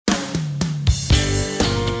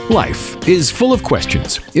Life is full of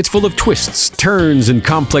questions. It's full of twists, turns, and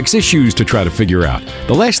complex issues to try to figure out.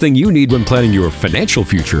 The last thing you need when planning your financial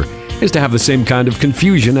future is to have the same kind of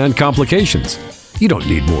confusion and complications. You don't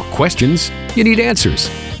need more questions. You need answers.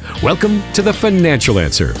 Welcome to The Financial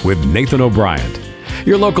Answer with Nathan O'Brien,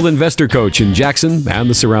 your local investor coach in Jackson and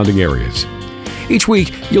the surrounding areas. Each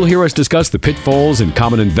week, you'll hear us discuss the pitfalls and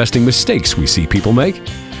common investing mistakes we see people make.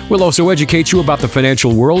 We'll also educate you about the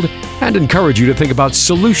financial world and encourage you to think about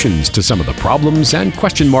solutions to some of the problems and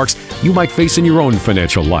question marks you might face in your own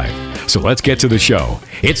financial life. So let's get to the show.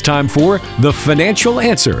 It's time for The Financial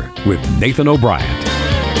Answer with Nathan O'Brien.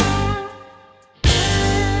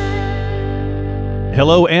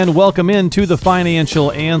 Hello and welcome into The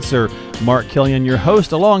Financial Answer. Mark Killian, your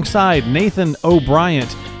host, alongside Nathan O'Brien.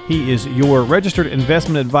 He is your registered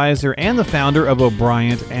investment advisor and the founder of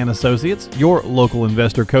O'Brien & Associates, your local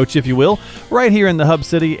investor coach, if you will, right here in the Hub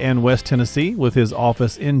City and West Tennessee with his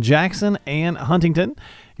office in Jackson and Huntington.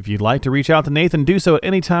 If you'd like to reach out to Nathan, do so at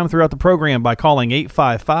any time throughout the program by calling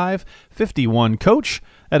 855-51-COACH.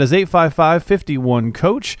 That is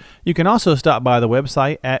 855-51-COACH. You can also stop by the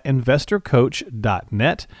website at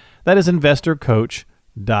investorcoach.net. That is investorcoach.net.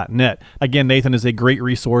 Again, Nathan is a great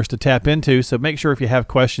resource to tap into, so make sure if you have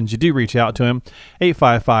questions, you do reach out to him,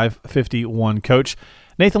 855-51-COACH.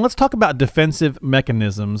 Nathan, let's talk about defensive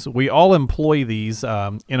mechanisms. We all employ these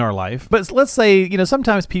in our life, but let's say,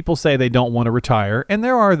 sometimes people say they don't want to retire, and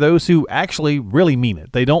there are those who actually really mean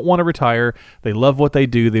it. They don't want to retire. They love what they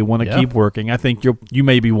do. They want to keep working. I think you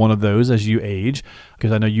may be one of those as you age,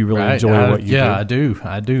 because I know you really enjoy what you do. Yeah, I do.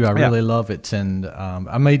 I really love it, and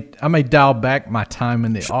I may dial back my time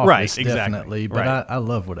in the office, definitely, but I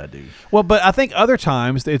love what I do. Well, but I think other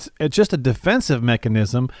times it's just a defensive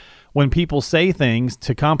mechanism when people say things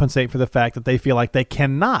to compensate for the fact that they feel like they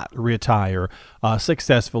cannot retire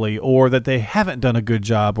successfully, or that they haven't done a good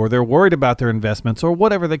job, or they're worried about their investments, or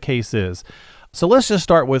whatever the case is. So let's just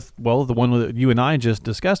start with, the one that you and I just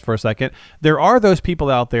discussed for a second. There are those people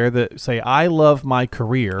out there that say, I love my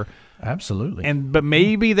career. Absolutely. But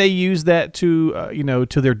maybe they use that to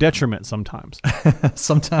their detriment sometimes.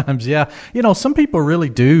 Sometimes, yeah. Some people really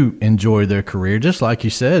do enjoy their career, just like you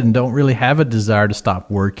said, and don't really have a desire to stop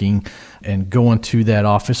working and go into that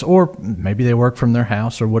office, or maybe they work from their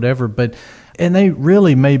house or whatever, and they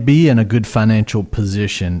really may be in a good financial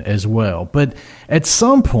position as well. But at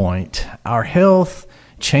some point, our health,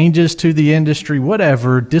 changes to the industry,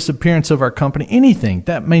 whatever, disappearance of our company, anything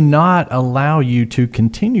that may not allow you to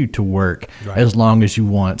continue to work as long as you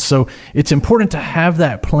want. So it's important to have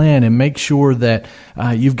that plan and make sure that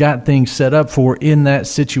you've got things set up for in that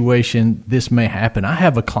situation this may happen. I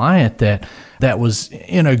have a client that was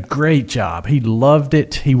in a great job. He loved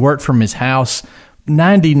it. He worked from his house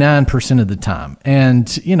 99% of the time. And,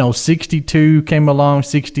 62 came along,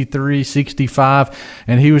 63, 65,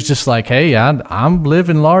 and he was just like, hey, I'm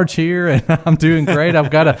living large here and I'm doing great.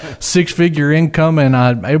 I've got a 6-figure income and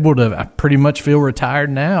I'm able to pretty much feel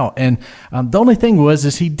retired now. And the only thing was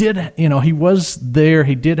he did, he was there.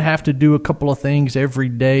 He did have to do a couple of things every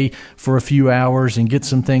day for a few hours and get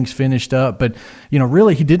some things finished up. But,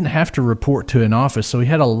 really he didn't have to report to an office. So he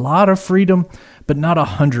had a lot of freedom, but not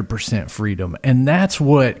 100% freedom. And that's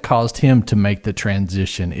what caused him to make the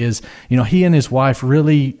transition is, he and his wife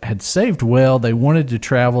really had saved well. They wanted to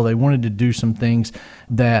travel. They wanted to do some things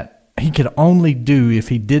that he could only do if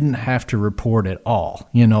he didn't have to report at all,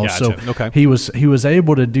 Gotcha. So okay. he was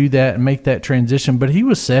able to do that and make that transition, but he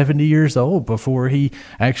was 70 years old before he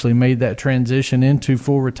actually made that transition into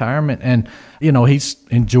full retirement. And, he's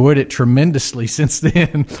enjoyed it tremendously since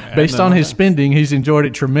then. Based on his spending, he's enjoyed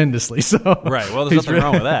it tremendously. So right. Well, there's nothing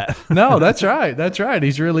wrong with that. No, that's right. That's right.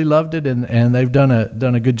 He's really loved it, and they've done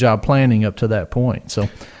a good job planning up to that point. So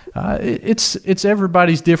it's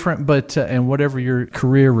everybody's different, but and whatever your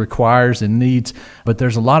career requires and needs, but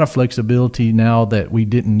there's a lot of flexibility now that we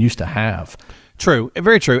didn't used to have. True,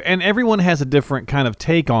 very true. And everyone has a different kind of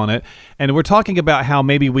take on it. And we're talking about how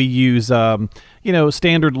maybe we use,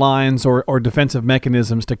 standard lines or defensive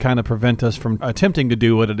mechanisms to kind of prevent us from attempting to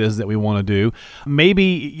do what it is that we want to do. Maybe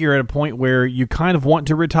you're at a point where you kind of want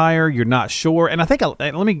to retire, you're not sure. And I think,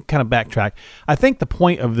 let me kind of backtrack. I think the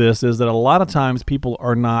point of this is that a lot of times people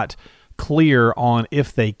are not clear on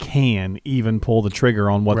if they can even pull the trigger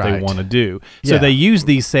on what they want to do. So they use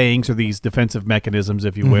these sayings or these defensive mechanisms,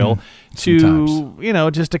 if you will, to,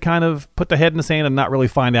 sometimes, just to kind of put the head in the sand and not really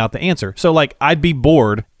find out the answer. So like, I'd be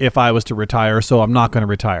bored if I was to retire, so I'm not going to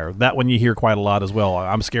retire. That one you hear quite a lot as well.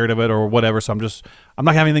 I'm scared of it or whatever, so I'm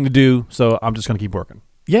not having anything to do, so I'm just going to keep working.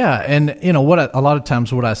 Yeah, and a lot of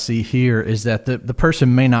times what I see here is that the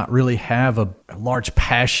person may not really have a large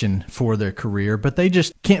passion for their career, but they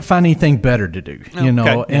just can't find anything better to do,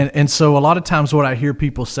 and so a lot of times what I hear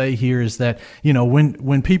people say here is that,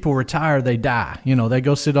 when people retire, they die, they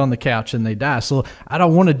go sit on the couch and they die. So I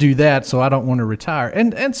don't want to do that. So I don't want to retire.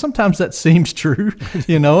 And sometimes that seems true,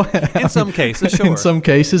 in some cases, sure. In some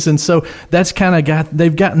cases. And so that's kind of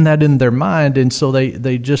they've gotten that in their mind. And so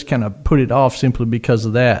they just kind of put it off simply because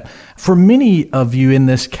of that. For many of you in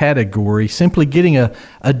this category, simply getting a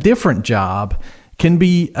different job can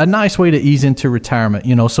be a nice way to ease into retirement.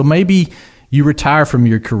 So maybe you retire from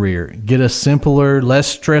your career, get a simpler, less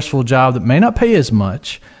stressful job that may not pay as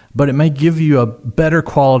much, but it may give you a better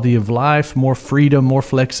quality of life, more freedom, more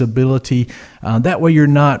flexibility. That way you're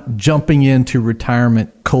not jumping into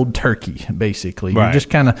retirement cold turkey, basically. Right. You're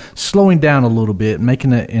just kind of slowing down a little bit,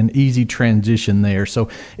 making an easy transition there. So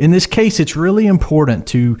in this case, it's really important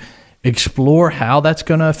to explore how that's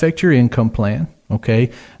going to affect your income plan.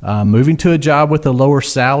 Okay, moving to a job with a lower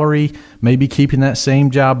salary, maybe keeping that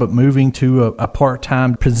same job, but moving to a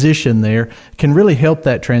part-time position there can really help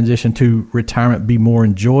that transition to retirement be more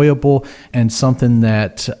enjoyable and something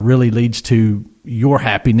that really leads to your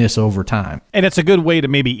happiness over time. And it's a good way to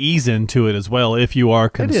maybe ease into it as well if you are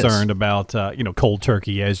concerned about cold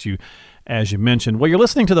turkey, as you mentioned. Well, you're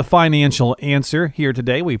listening to The Financial Answer here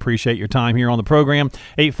today. We appreciate your time here on the program.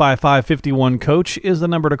 855-51-COACH is the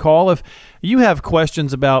number to call if you have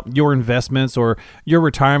questions about your investments or your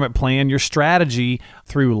retirement plan, your strategy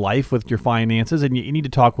through life with your finances, and you need to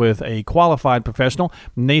talk with a qualified professional.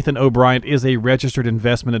 Nathan O'Brien is a registered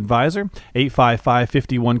investment advisor.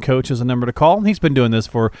 855-51-COACH is the number to call. He's been doing this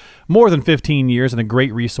for more than 15 years and a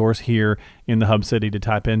great resource here in the Hub City to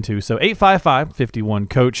type into. So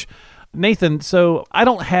 855-51-COACH. Nathan, so I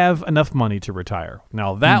don't have enough money to retire.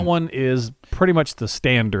 Now, that one is pretty much the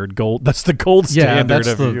standard gold. That's the gold standard.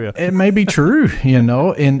 It may be true, in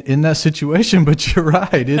that situation, but you're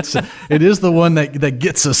right. It is the one that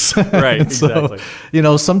gets us. Right, exactly.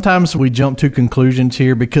 So, sometimes we jump to conclusions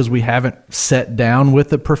here because we haven't sat down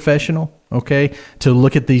with a professional, okay, to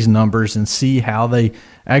look at these numbers and see how they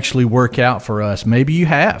actually work out for us. Maybe you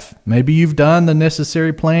have. Maybe you've done the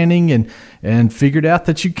necessary planning and figured out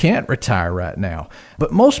that you can't retire right now.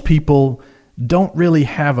 But most people don't really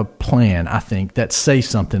have a plan, I think, that say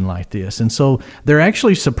something like this. And so they're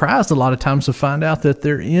actually surprised a lot of times to find out that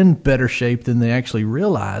they're in better shape than they actually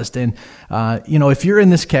realized. And, if you're in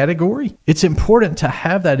this category, it's important to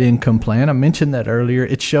have that income plan. I mentioned that earlier.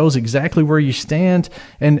 It shows exactly where you stand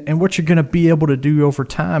and what you're going to be able to do over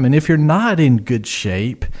time. And if you're not in good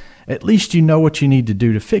shape, at least you know what you need to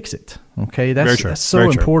do to fix it. Okay, that's so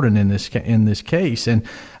important in this case. And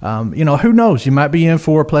who knows? You might be in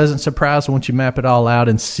for a pleasant surprise once you map it all out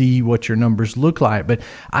and see what your numbers look like. But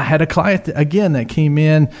I had a client that came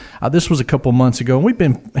in. This was a couple months ago,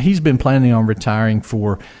 and he's been planning on retiring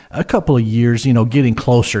for a couple of years. Getting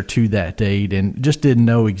closer to that date, and just didn't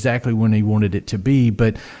know exactly when he wanted it to be.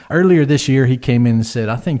 But earlier this year, he came in and said,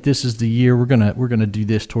 "I think this is the year we're gonna do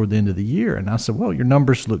this toward the end of the year." And I said, "Well, your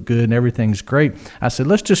numbers look good and everything's great." I said,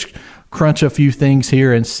 "Let's just crunch a few things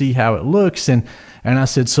here and see how it looks." And I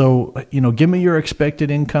said, "So, give me your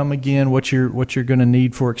expected income again, what you're going to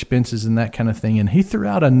need for expenses and that kind of thing." And he threw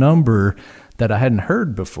out a number that I hadn't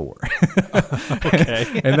heard before.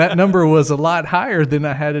 Okay. And that number was a lot higher than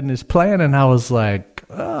I had in his plan. And I was like,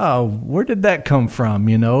 "Oh, where did that come from?"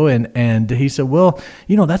 And he said, "Well,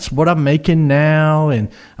 that's what I'm making now. And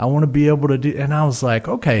I want to be able to do." And I was like,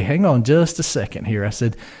 "Okay, hang on just a second here." I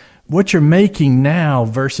said, "What you're making now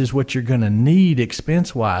versus what you're going to need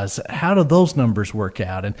expense-wise, how do those numbers work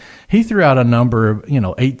out?" And he threw out a number of,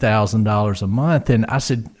 $8,000 a month. And I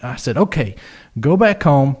said, "Okay, go back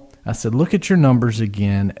home." I said, "Look at your numbers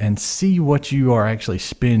again and see what you are actually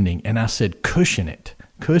spending." And I said, cushion it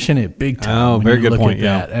big time. Oh, very good point.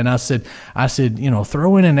 Yeah. And I said,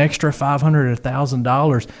 throw in an extra $500 or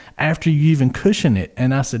 $1,000 after you even cushion it.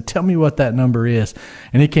 And I said, "Tell me what that number is."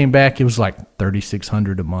 And he came back. It was like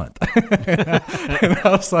 $3,600 a month. And I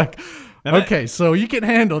was like, "Okay, so you can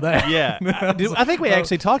handle that." Yeah. I think we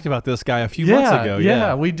actually talked about this guy a few months ago.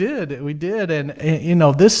 Yeah, we did. And in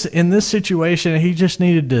this situation, he just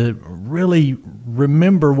needed to really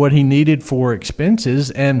remember what he needed for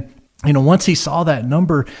expenses. And once he saw that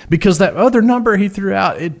number, because that other number he threw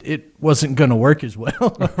out, it wasn't going to work as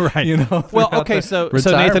well. Right. Well, okay. So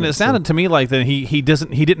Nathan, it sounded to me like that he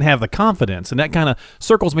didn't have the confidence, and that kind of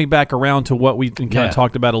circles me back around to what we kind of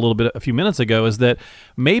talked about a few minutes ago, is that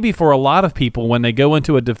maybe for a lot of people, when they go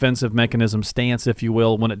into a defensive mechanism stance, if you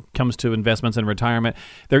will, when it comes to investments and retirement,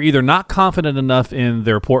 they're either not confident enough in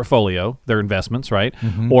their portfolio, their investments, right?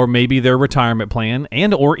 Mm-hmm. Or maybe their retirement plan,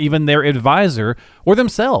 and or even their advisor or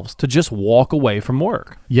themselves to just walk away from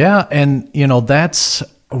work. Yeah, and that's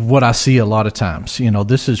what I see a lot of times.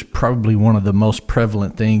 This is probably one of the most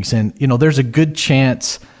prevalent things, and there's a good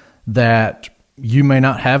chance that you may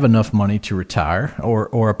not have enough money to retire,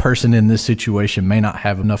 or a person in this situation may not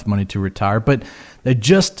have enough money to retire, but they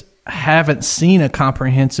just haven't seen a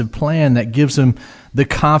comprehensive plan that gives them the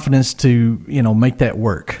confidence to, make that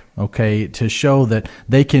work, okay, to show that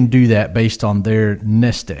they can do that based on their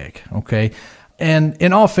nest egg, okay? And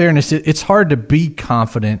in all fairness, it's hard to be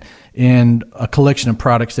confident in a collection of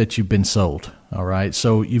products that you've been sold. All right.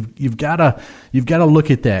 So you've got to look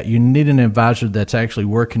at that. You need an advisor that's actually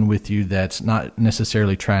working with you, that's not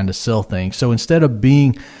necessarily trying to sell things. So instead of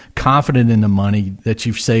being confident in the money that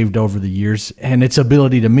you've saved over the years and its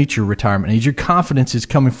ability to meet your retirement needs, your confidence is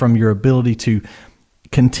coming from your ability to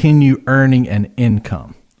continue earning an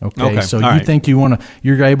income. Okay. So you think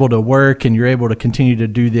you're able to work and you're able to continue to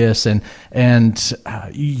do this, and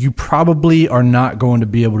you probably are not going to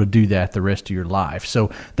be able to do that the rest of your life. So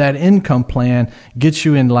that income plan gets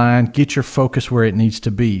you in line, get your focus where it needs to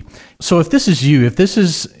be. So if this is you,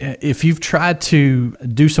 if you've tried to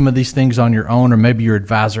do some of these things on your own, or maybe your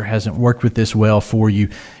advisor hasn't worked with this well for you,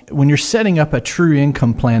 when you're setting up a true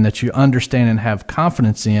income plan that you understand and have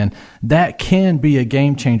confidence in, that can be a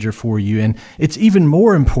game changer for you. And it's even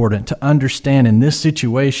more important to understand in this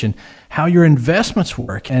situation how your investments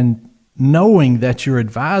work, and knowing that your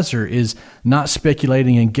advisor is not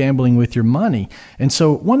speculating and gambling with your money. And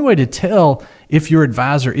so one way to tell if your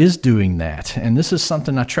advisor is doing that, and this is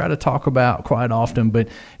something I try to talk about quite often, but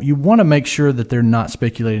you want to make sure that they're not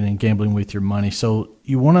speculating and gambling with your money. So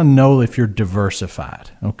you want to know if you're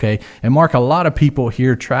diversified, okay? And Mark, a lot of people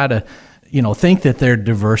here try to think that they're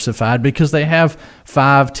diversified because they have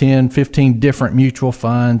 5, 10, 15 different mutual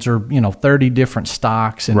funds, or 30 different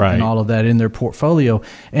stocks and all of that in their portfolio.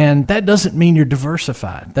 And that doesn't mean you're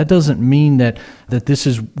diversified. That doesn't mean that this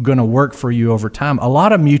is going to work for you over time. A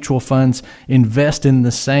lot of mutual funds invest in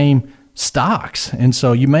the same stocks. And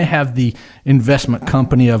so you may have the Investment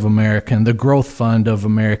Company of America and the Growth Fund of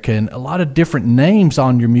America and a lot of different names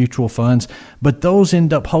on your mutual funds, but those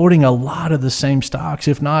end up holding a lot of the same stocks,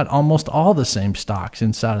 if not almost all the same stocks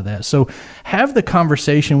inside of that. So have the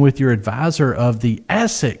conversation with your advisor of the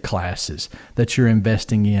asset classes that you're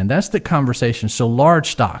investing in. That's the conversation. So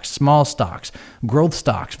large stocks, small stocks, growth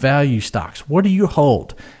stocks, value stocks. What do you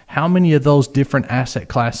hold? How many of those different asset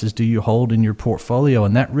classes do you hold in your portfolio?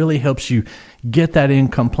 And that really helps you get that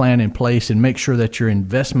income plan in place and make sure that your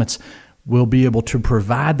investments will be able to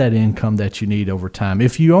provide that income that you need over time.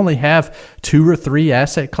 If you only have 2 or 3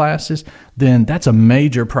 asset classes, then that's a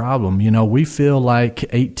major problem. We feel like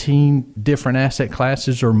 18 different asset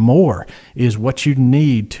classes or more is what you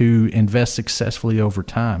need to invest successfully over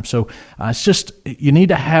time. So it's just, you need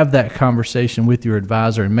to have that conversation with your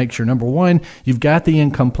advisor and make sure, number one, you've got the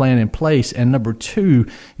income plan in place, and number two,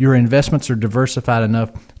 your investments are diversified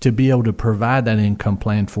enough to be able to provide that income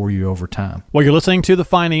plan for you over time. Well, you're listening to The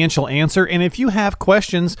Financial Answer, and if you have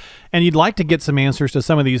questions and you'd like to get some answers to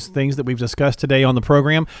some of these things that we've discussed today on the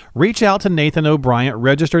program, reach out to Nathan O'Brien,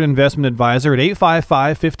 registered investment advisor at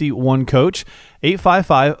 855-51-COACH,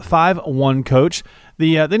 855-51-COACH.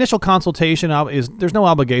 The initial consultation there's no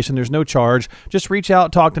obligation, there's no charge. Just reach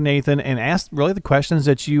out, talk to Nathan, and ask really the questions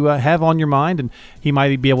that you have on your mind, and he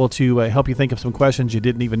might be able to help you think of some questions you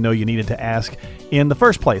didn't even know you needed to ask in the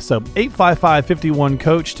first place. So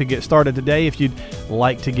 855-51-COACH to get started today if you'd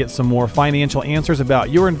like to get some more financial answers about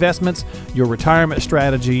your investments, your retirement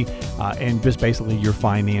strategy, and just basically your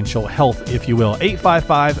financial health, if you will.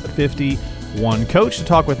 855-51-COACH to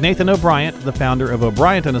talk with Nathan O'Brien, the founder of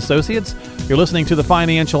O'Brien & Associates. You're listening to The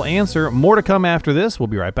Financial Answer. More to come after this. We'll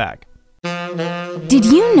be right back. Did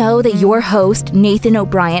you know that your host, Nathan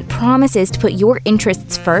O'Brien, promises to put your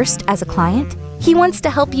interests first as a client? He wants to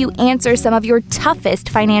help you answer some of your toughest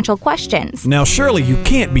financial questions. Now, Shirley, you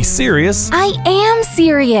can't be serious. I am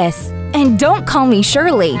serious. And don't call me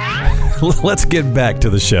Shirley. Let's get back to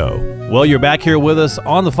the show. Well, you're back here with us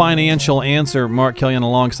on The Financial Answer. Mark Killian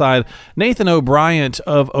alongside Nathan O'Brien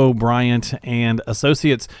of O'Brien and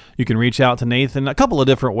Associates. You can reach out to Nathan a couple of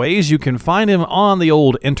different ways. You can find him on the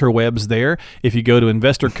old interwebs there. If you go to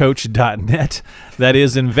investorcoach.net, that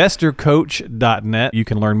is investorcoach.net, you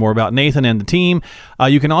can learn more about Nathan and the team.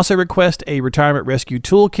 You can also request a retirement rescue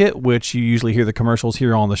toolkit, which you usually hear the commercials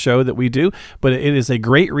here on the show that we do, but it is a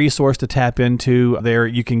great resource to tap into there.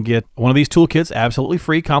 You can get one of these toolkits absolutely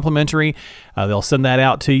free, complimentary. They'll send that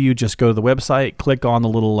out to you. Just go to the website, click on the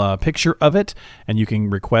little picture of it, and you can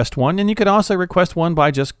request one. And you can also request one by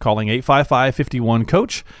just calling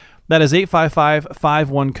 855-51-COACH. That is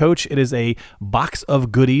 855-51-COACH. It is a box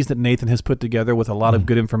of goodies that Nathan has put together with a lot of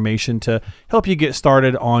good information to help you get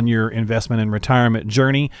started on your investment and retirement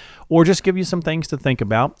journey, or just give you some things to think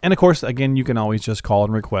about. And of course, again, you can always just call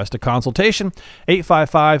and request a consultation.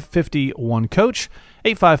 855-51-COACH.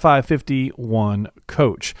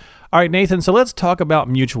 855-51-COACH. All right, Nathan, so let's talk about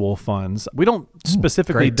mutual funds. We don't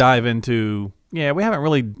specifically dive into, we haven't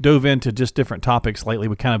really dove into just different topics lately.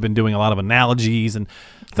 We've kind of been doing a lot of analogies and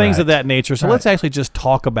things of that nature. So let's actually just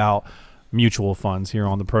talk about mutual funds here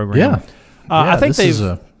on the program. Yeah. I think this is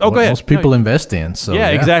what most people invest in. So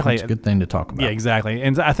exactly. It's a good thing to talk about. Yeah, exactly.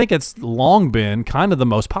 And I think it's long been kind of the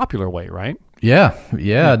most popular way, right? Yeah,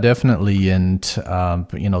 definitely. And,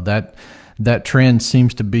 that trend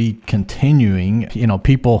seems to be continuing.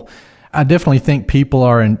 I definitely think people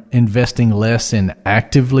are investing less in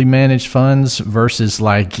actively managed funds versus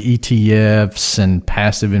like ETFs and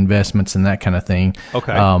passive investments and that kind of thing.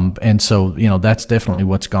 Okay. And so, that's definitely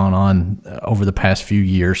what's gone on over the past few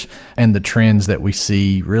years and the trends that we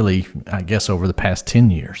see really, I guess, over the past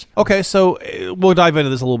 10 years. Okay. So we'll dive into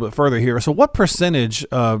this a little bit further here. So what percentage,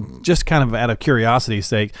 just kind of out of curiosity's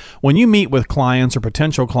sake, when you meet with clients or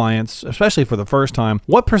potential clients, especially for the first time,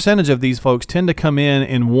 what percentage of these folks tend to come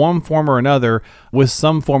in one form or another with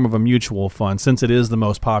some form of a mutual fund, since it is the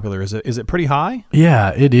most popular? Is it pretty high?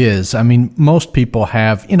 Yeah, it is. I mean, most people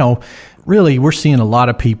have, really, we're seeing a lot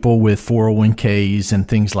of people with 401ks and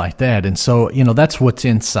things like that. And so, that's what's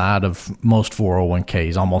inside of most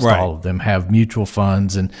 401ks. Almost all of them have mutual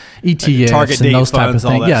funds and ETFs and those type of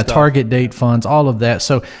things. Yeah, target date funds, all of that.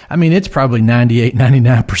 So, I mean, it's probably 98,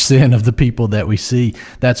 99% of the people that we see,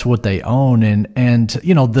 that's what they own. And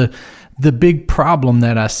the big problem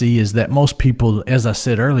that I see is that most people, as I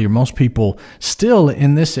said earlier, most people still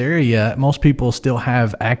in this area, most people still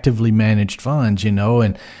have actively managed funds, and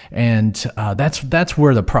that's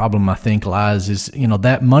where the problem I think lies is,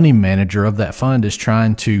 that money manager of that fund is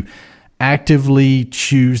trying to actively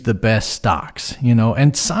choose the best stocks,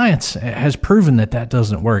 and science has proven that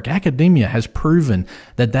doesn't work. Academia has proven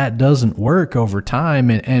that doesn't work over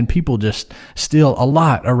time, and people just still a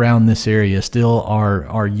lot around this area still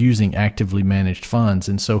are using actively managed funds.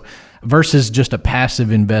 And so versus just a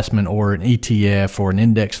passive investment or an ETF or an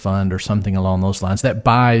index fund or something along those lines that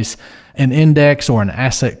buys an index or an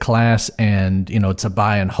asset class, and it's a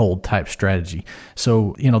buy and hold type strategy.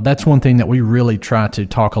 So that's one thing that we really try to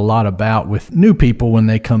talk a lot about with new people when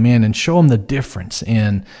they come in, and show them the difference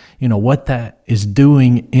in what that is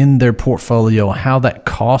doing in their portfolio, how that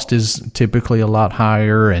cost is typically a lot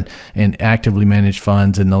higher, and actively managed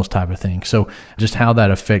funds and those type of things. So just how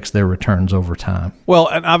that affects their returns over time. Well,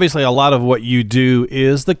 and obviously a lot of what you do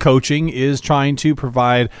is the coaching, is trying to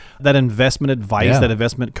provide that investment advice, that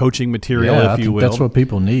investment coaching material, if you will. That's what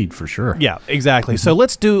people need for sure. Yeah, exactly. So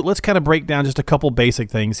let's kind of break down just a couple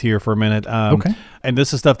basic things here for a minute. Okay. And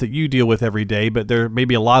this is stuff that you deal with every day, but there may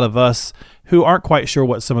be a lot of us who aren't quite sure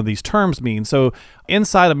what some of these terms mean. So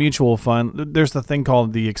inside a mutual fund, there's the thing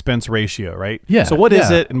called the expense ratio, right? Yeah. So what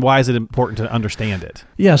is it, and why is it important to understand it?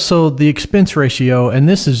 Yeah, so the expense ratio, and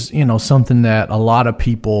this is, something that a lot of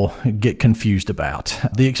people get confused about.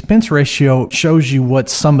 The expense ratio shows you what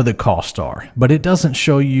some of the costs are, but it doesn't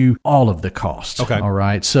show you all of the costs. Okay. All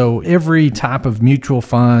right. So every type of mutual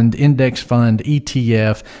fund, index fund,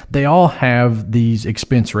 ETF, they all have these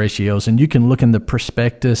expense ratios, and you can look in the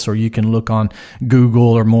prospectus, or you can look on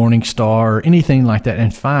Google or Morningstar or anything like that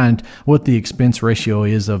and find what the expense ratio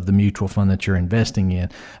is of the mutual fund that you're investing in.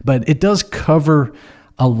 But it does cover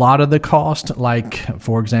a lot of the cost. Like,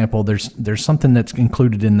 for example, there's something that's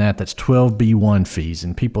included in that's 12B1 fees,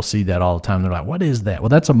 and people see that all the time. They're like, what is that? Well,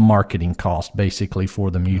 that's a marketing cost basically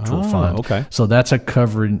for the mutual fund. Okay. So that's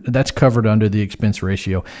covered under the expense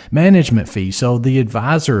ratio. Management fee. So the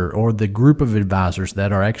advisor or the group of advisors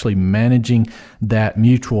that are actually managing that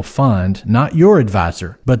mutual fund, not your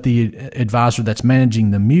advisor, but the advisor that's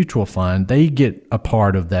managing the mutual fund, they get a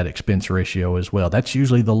part of that expense ratio as well. That's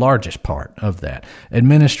usually the largest part of that.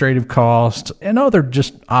 Administrative costs and other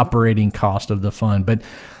just operating cost of the fund. But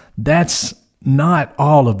that's not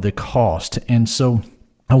all of the cost. And so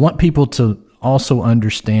I want people to also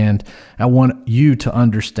understand, I want you to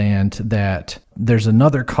understand that there's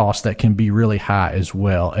another cost that can be really high as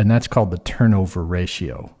well, and that's called the turnover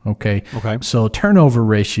ratio. Okay. So turnover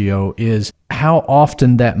ratio is how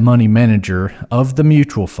often that money manager of the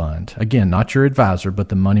mutual fund, again, not your advisor, but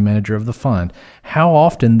the money manager of the fund, how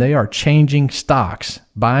often they are changing stocks,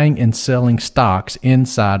 buying and selling stocks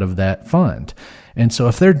inside of that fund. And so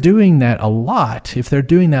if they're doing that a lot, if they're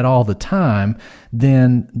doing that all the time,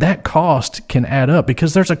 then that cost can add up,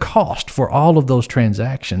 because there's a cost for all of those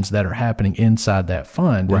transactions that are happening inside that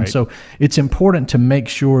fund. Right. And so it's important to make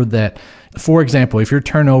sure that, for example, if your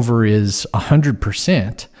turnover is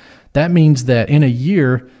 100%, that means that in a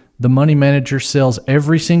year, the money manager sells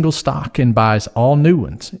every single stock and buys all new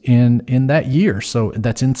ones in that year. So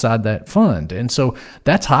that's inside that fund. And so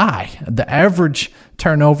that's high. The average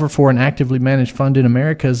turnover for an actively managed fund in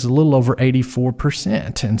America is a little over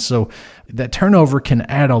 84%. And so that turnover can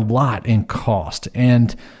add a lot in cost.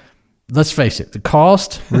 And let's face it, the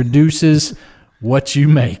cost reduces what you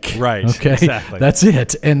make. Right. Okay. Exactly. That's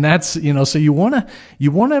it. And that's, so you want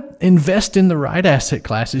to invest in the right asset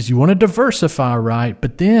classes. You want to diversify right,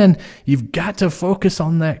 but then you've got to focus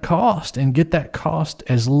on that cost and get that cost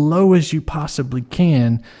as low as you possibly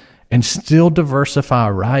can, and still diversify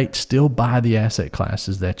right, still buy the asset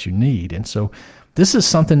classes that you need. And so this is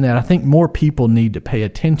something that I think more people need to pay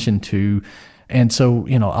attention to. And so,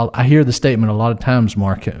 I hear the statement a lot of times,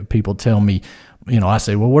 Mark, people tell me, I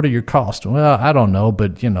say, well, what are your costs? Well, I don't know,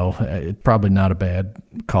 but, it's probably not a bad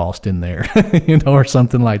cost in there, or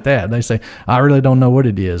something like that. They say, I really don't know what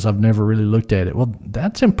it is. I've never really looked at it. Well,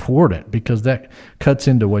 that's important, because that cuts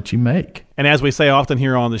into what you make. And as we say often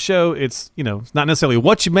here on the show, it's, it's not necessarily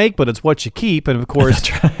what you make, but it's what you keep. And of course,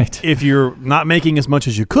 that's right. If you're not making as much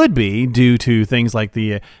as you could be due to things like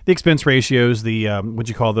the expense ratios, the what'd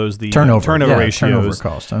you call those? The turnover ratios, turnover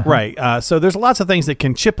cost. Uh-huh. Right. So there's lots of things that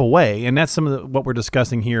can chip away, and that's some of what we're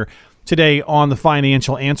discussing here today on The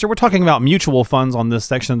Financial Answer. We're talking about mutual funds on this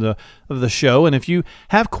section of the show. And if you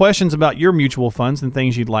have questions about your mutual funds and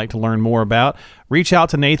things you'd like to learn more about, reach out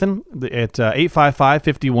to Nathan at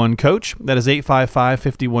 855-51-COACH. That is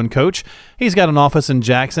 855-51-COACH. He's got an office in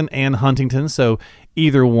Jackson and Huntington, so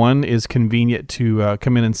either one is convenient to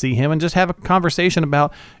come in and see him and just have a conversation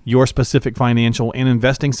about your specific financial and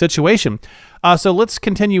investing situation. So let's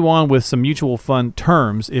continue on with some mutual fund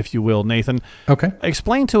terms, if you will, Nathan. Okay.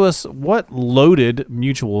 Explain to us what loaded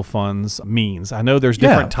mutual funds means. I know there's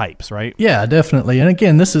different types, right? Yeah, definitely. And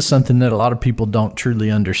again, this is something that a lot of people don't truly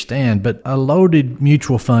understand, but a loaded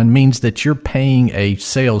mutual fund means that you're paying a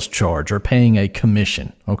sales charge or paying a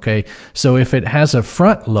commission. Okay. So if it has a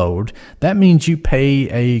front load, that means you pay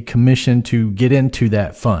a commission to get into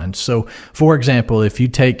that fund. So for example, if you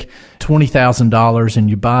take $20,000 and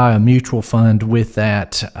you buy a mutual fund with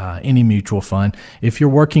that, any mutual fund, if you're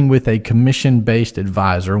working with a commission-based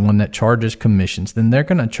advisor, one that charges commissions, then they're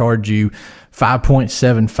going to charge you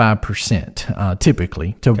 5.75%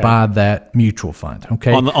 typically to buy that mutual fund.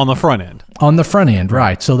 Okay. On the front end. On the front end,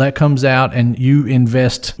 right. So that comes out and you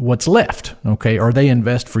invest what's left, okay, or they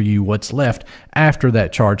invest for you what's left after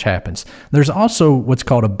that charge happens. There's also what's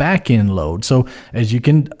called a back end load. So as you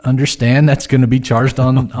can understand, that's going to be charged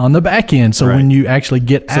on the back end. So when you actually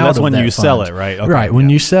get out of that that's when you fund, sell it, right? Okay. Right, when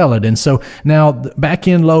you sell it. And so now the back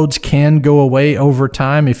end loads can go away over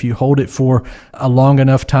time. If you hold it for a long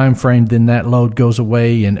enough time frame, then that load goes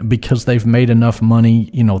away, and because they've made enough money,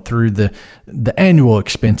 through the annual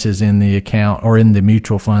expenses in the account or in the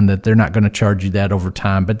mutual fund, that they're not going to charge you that over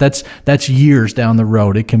time. But that's years down the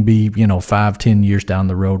road. It can be 5-10 years down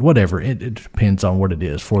the road, whatever. It depends on what it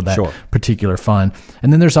is for that particular fund.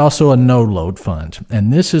 And then there's also a no load fund,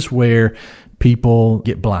 and this is where people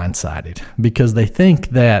get blindsided because they think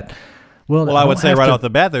that, well, I would say right off the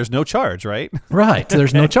bat, there's no charge, right? Right.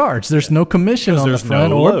 There's no charge. There's no commission on the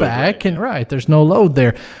front or back. And right, there's no load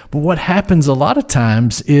there. But what happens a lot of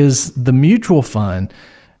times is the mutual fund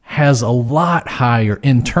has a lot higher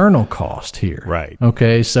internal cost here. Right.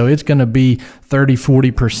 Okay. So it's going to be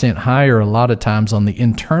 30-40% higher a lot of times on the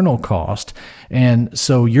internal cost. And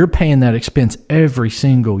so you're paying that expense every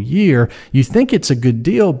single year. You think it's a good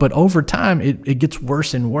deal, but over time it gets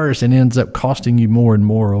worse and worse and ends up costing you more and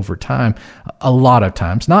more over time. A lot of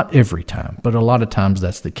times, not every time, but a lot of times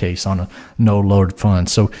that's the case on a no load fund.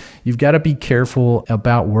 So you've got to be careful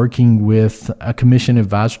about working with a commission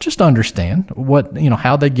advisor. Just understand what,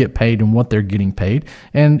 how they get paid and what they're getting paid.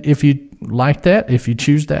 And if you like that, if you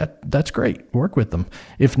choose that, that's great. Work with them.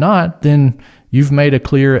 If not, then you've made a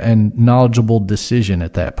clear and knowledgeable decision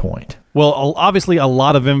at that point. Well, obviously a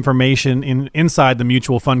lot of information inside the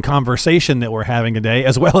mutual fund conversation that we're having today,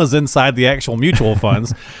 as well as inside the actual mutual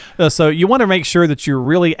funds. So you want to make sure that you're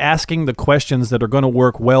really asking the questions that are going to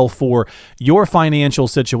work well for your financial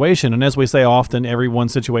situation. And as we say often,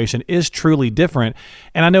 everyone's situation is truly different.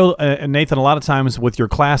 And I know, Nathan, a lot of times with your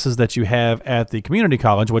classes that you have at the community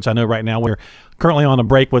college, which I know right now we're currently on a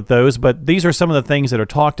break with those, but these are some of the things that are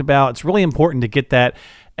talked about. It's really important to get that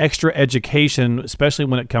extra education, especially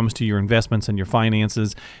when it comes to your investments and your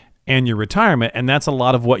finances and your retirement. And that's a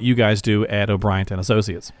lot of what you guys do at O'Brien and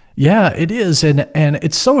Associates. Yeah, it is. And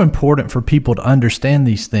it's so important for people to understand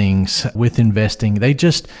these things with investing.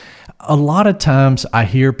 A lot of times I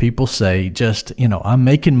hear people say I'm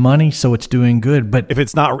making money, so it's doing good. But if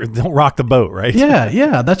it's not, don't rock the boat, right?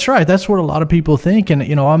 Yeah, that's right. That's what a lot of people think. And,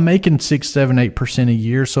 I'm making 6, 7, 8% a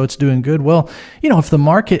year, so it's doing good. Well, if the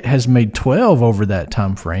market has made 12 over that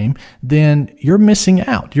time frame, then you're missing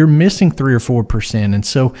out. You're missing 3 or 4%. And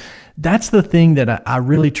so that's the thing that I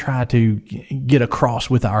really try to get across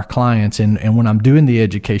with our clients. And when I'm doing the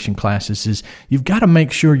education classes is you've got to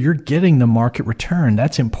make sure you're getting the market return.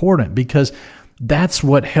 That's important because that's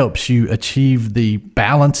what helps you achieve the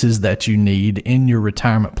balances that you need in your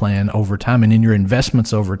retirement plan over time and in your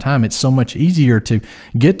investments over time. It's so much easier to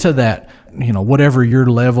get to that, whatever your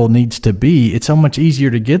level needs to be. It's so much easier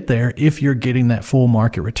to get there if you're getting that full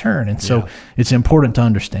market return. And so it's important to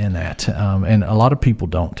understand that. And a lot of people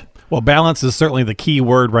don't. Well, balance is certainly the key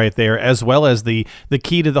word right there, as well as the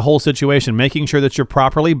key to the whole situation, making sure that you're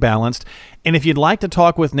properly balanced. And if you'd like to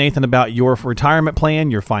talk with Nathan about your retirement plan,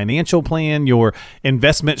 your financial plan, your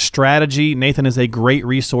investment strategy, Nathan is a great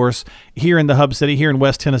resource here in the Hub City, here in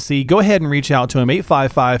West Tennessee. Go ahead and reach out to him,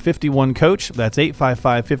 855-51-COACH. That's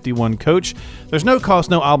 855-51-COACH. There's no cost,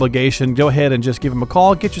 no obligation. Go ahead and just give him a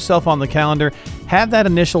call, get yourself on the calendar, have that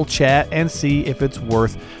initial chat, and see if it's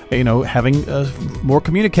worth having more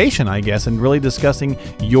communication, I guess, and really discussing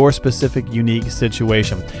your specific unique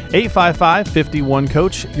situation.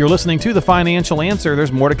 855-51-COACH. You're listening to The Financial Answer.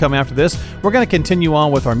 There's more to come after this. We're going to continue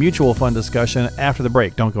on with our mutual fund discussion after the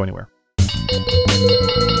break. Don't go anywhere.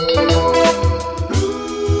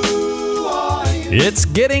 It's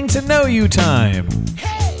getting to know you time.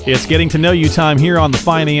 It's getting to know you time here on The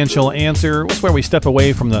Financial Answer. It's where we step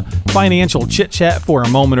away from the financial chit-chat for a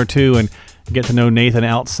moment or two and get to know Nathan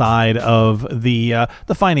outside of the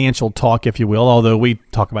financial talk, if you will. Although we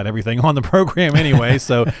talk about everything on the program anyway,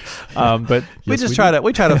 so but we try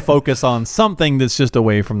to focus on something that's just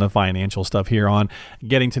away from the financial stuff here on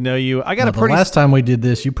Getting to Know You. The last time we did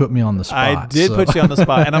this, you put me on the spot. I did put you on the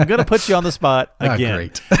spot, and I'm going to put you on the spot again.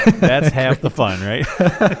 Great. That's half the fun, right?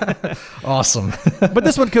 Awesome. But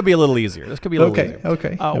this one could be a little easier. This could be a little easier.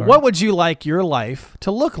 Okay. What would you like your life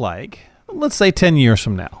to look like? Let's say 10 years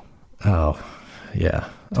from now. Oh, yeah.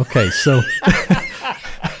 Okay. So,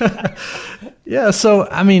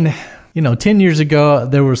 I mean, 10 years ago,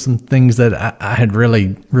 there were some things that I had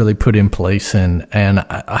really, really put in place, and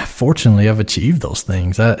I fortunately, I've achieved those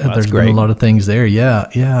things. There's been a lot of things there. Yeah.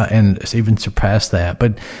 And it's even surpassed that.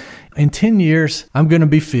 But in 10 years, I'm going to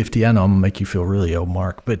be 50. I know I'm going to make you feel really old,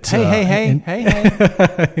 Mark, but hey.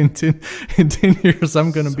 in 10 years, I'm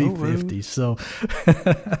going to be 50. So,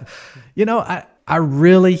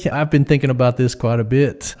 I've been thinking about this quite a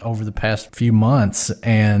bit over the past few months,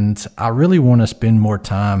 and I really want to spend more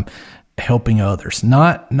time helping others,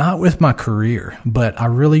 not with my career, but I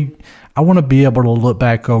want to be able to look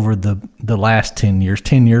back over the last 10 years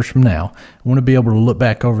from now. I want to be able to look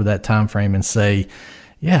back over that time frame and say,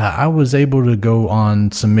 yeah, I was able to go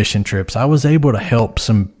on some mission trips. I was able to help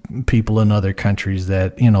some people in other countries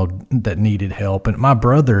that needed help. And my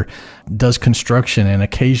brother does construction, and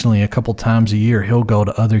occasionally a couple times a year, he'll go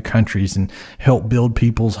to other countries and help build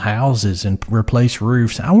people's houses and replace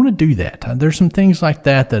roofs. I want to do that. There's some things like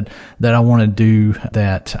that I want to do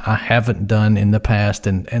that I haven't done in the past.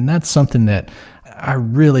 And that's something that I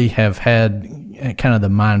really have had kind of the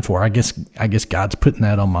mind for. I guess God's putting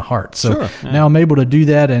that on my heart. So sure, yeah. Now I'm able to do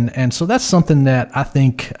that. And so that's something that I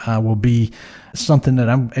think will be something that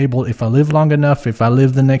I'm able, if I live long enough, if I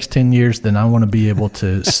live the next 10 years, then I want to be able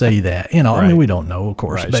to say that, Right. I mean, we don't know, of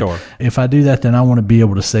course, right, but sure. If I do that, then I want to be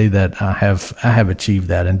able to say that I have achieved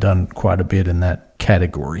that and done quite a bit in that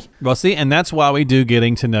category. Well, see, and that's why we do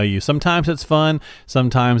Getting to Know You. Sometimes it's fun,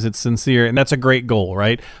 sometimes it's sincere, and that's a great goal,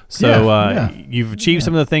 right? So you've achieved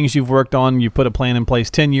some of the things you've worked on. You put a plan in place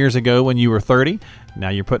 10 years ago when you were 30, Now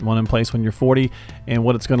you're putting one in place when you're 40, and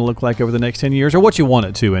what it's going to look like over the next 10 years, or what you want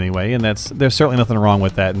it to anyway. And there's certainly nothing wrong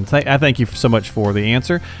with that. And I thank you so much for the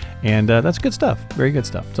answer. And that's good stuff. Very good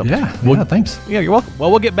stuff. So thanks. Yeah, you're welcome.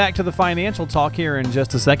 Well, we'll get back to the financial talk here in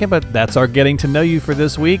just a second, but that's our getting to know you for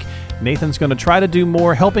this week. Nathan's going to try to do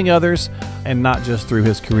more helping others, and not just through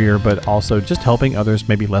his career, but also just helping others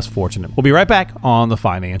maybe less fortunate. We'll be right back on The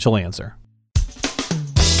Financial Answer.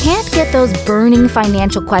 Can't get those burning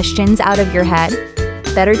financial questions out of your head?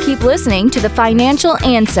 Better keep listening to The Financial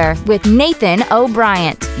Answer with Nathan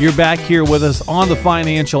O'Brien. You're back here with us on The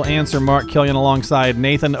Financial Answer. Mark Killian alongside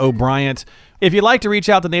Nathan O'Brien. If you'd like to reach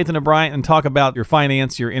out to Nathan O'Brien and talk about your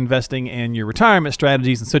finance, your investing, and your retirement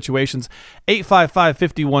strategies and situations,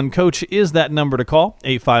 855-51-COACH is that number to call,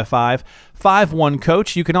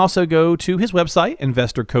 855-51-COACH. You can also go to his website,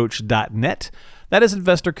 investorcoach.net. That is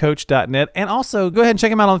investorcoach.net. And also go ahead and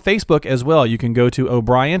check him out on Facebook as well. You can go to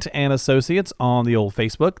O'Brien and Associates on the old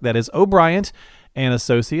Facebook. That is O'Brien and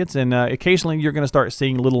Associates. And occasionally you're going to start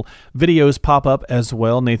seeing little videos pop up as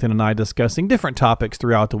well. Nathan and I discussing different topics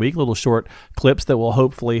throughout the week, little short clips that will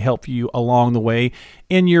hopefully help you along the way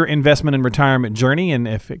in your investment and retirement journey. And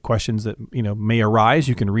if questions that may arise,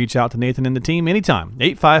 you can reach out to Nathan and the team anytime.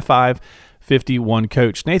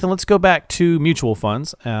 855-51-COACH. Nathan, let's go back to mutual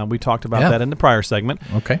funds. We talked about that in the prior segment.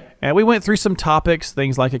 Okay. And we went through some topics,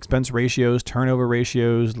 things like expense ratios, turnover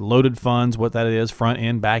ratios, loaded funds, what that is, front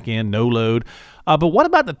end, back end, no load. But what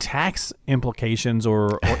about the tax implications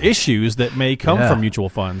or issues that may come from mutual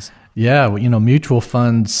funds? Yeah, well, mutual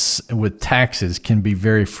funds with taxes can be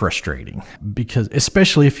very frustrating because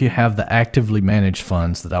especially if you have the actively managed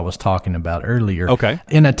funds that I was talking about earlier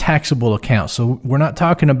in a taxable account. So we're not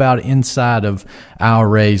talking about inside of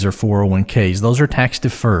IRAs or 401ks. Those are tax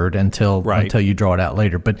deferred until you draw it out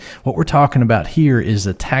later. But what we're talking about here is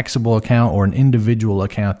a taxable account or an individual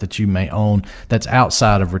account that you may own that's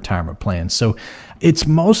outside of retirement plans. So it's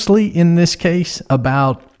mostly in this case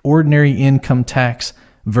about ordinary income tax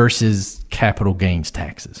versus capital gains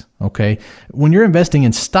taxes, okay? When you're investing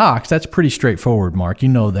in stocks, that's pretty straightforward, Mark. You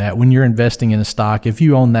know that. When you're investing in a stock, if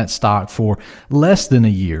you own that stock for less than a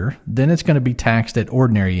year, then it's going to be taxed at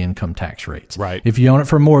ordinary income tax rates. Right. If you own it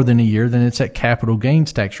for more than a year, then it's at capital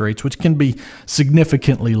gains tax rates, which can be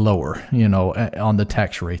significantly lower, on the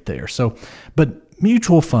tax rate there. So, but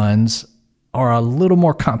mutual funds are a little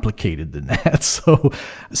more complicated than that. So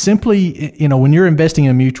simply, when you're investing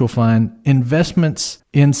in a mutual fund, investments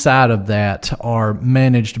inside of that are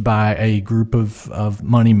managed by a group of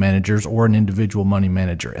money managers or an individual money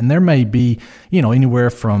manager. And there may be, anywhere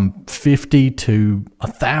from 50 to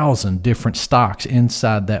 1,000 different stocks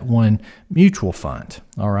inside that one mutual fund.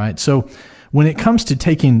 All right. So when it comes to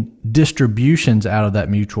taking distributions out of that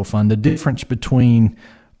mutual fund, the difference between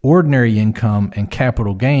ordinary income and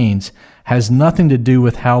capital gains has nothing to do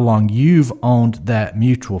with how long you've owned that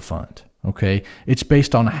mutual fund, okay? It's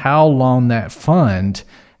based on how long that fund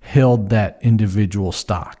held that individual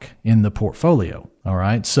stock in the portfolio, all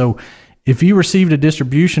right? So if you received a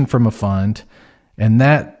distribution from a fund and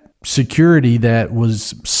that security that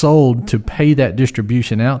was sold to pay that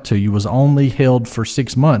distribution out to you was only held for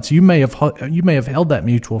 6 months, you may have held that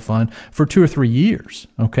mutual fund for 2 or 3 years,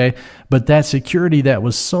 okay? But that security that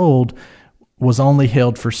was sold was only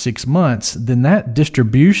held for 6 months, then that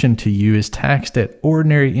distribution to you is taxed at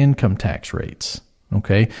ordinary income tax rates,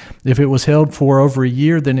 okay? If it was held for over a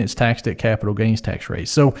year, then it's taxed at capital gains tax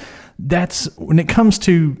rates. So that's when it comes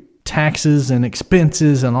to taxes and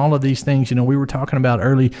expenses and all of these things, we were talking about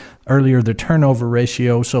earlier the turnover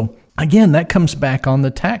ratio. So again, that comes back on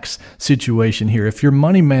the tax situation here. If your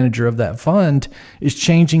money manager of that fund is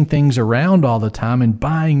changing things around all the time and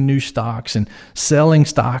buying new stocks and selling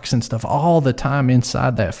stocks and stuff all the time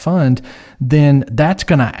inside that fund, then that's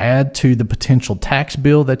going to add to the potential tax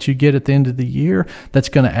bill that you get at the end of the year. That's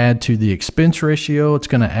going to add to the expense ratio. It's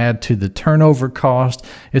going to add to the turnover cost.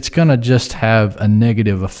 It's going to just have a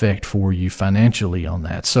negative effect for you financially on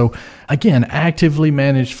that. So again, actively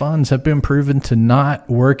managed funds have been proven to not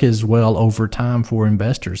work as well over time for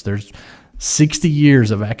investors. There's 60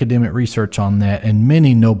 years of academic research on that and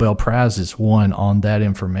many Nobel Prizes won on that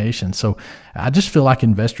information. So I just feel like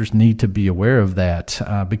investors need to be aware of that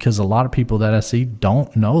because a lot of people that I see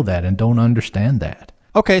don't know that and don't understand that.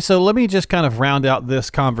 Okay, so let me just kind of round out this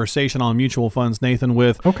conversation on mutual funds, Nathan,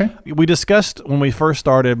 we discussed when we first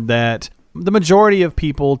started that the majority of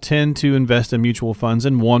people tend to invest in mutual funds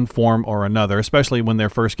in one form or another, especially when they're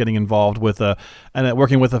first getting involved with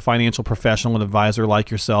working with a financial professional, an advisor like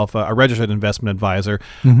yourself, a registered investment advisor.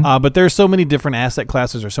 Mm-hmm. But there's so many different asset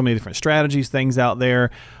classes or so many different strategies, things out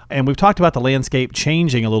there. And we've talked about the landscape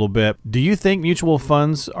changing a little bit. Do you think mutual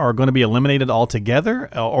funds are going to be eliminated altogether?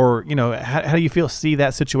 Or, how do you see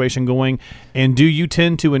that situation going? And do you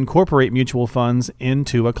tend to incorporate mutual funds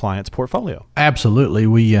into a client's portfolio? Absolutely.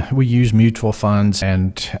 We use mutual funds,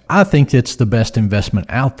 and I think it's the best investment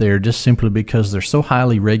out there just simply because they're so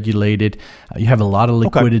highly regulated. You have a lot of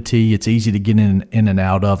liquidity. Okay. It's easy to get in and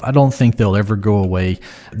out of. I don't think they'll ever go away.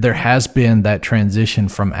 There has been that transition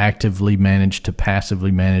from actively managed to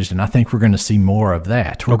passively managed, and I think we're going to see more of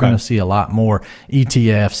that. We're going to see a lot more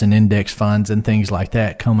ETFs and index funds and things like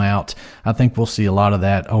that come out. I think we'll see a lot of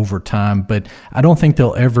that over time, but I don't think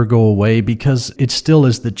they'll ever go away because it still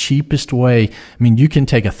is the cheapest way. I mean, you can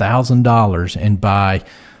take $1,000 and buy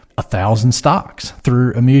 1,000 stocks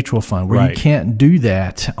through a mutual fund, where you can't do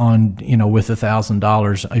that on, with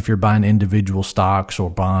 $1,000 if you're buying individual stocks or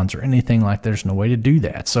bonds or anything like that. There's no way to do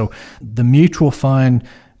that. So the mutual fund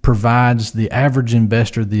provides the average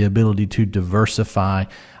investor the ability to diversify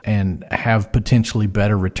and have potentially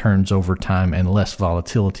better returns over time and less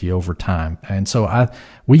volatility over time. And so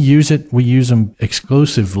we use it. We use them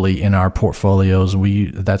exclusively in our portfolios.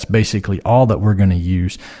 That's basically all that we're going to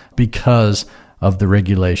use because of the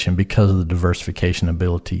regulation, because of the diversification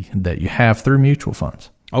ability that you have through mutual funds.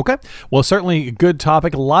 Okay. Well, certainly a good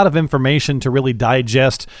topic. A lot of information to really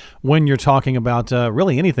digest when you're talking about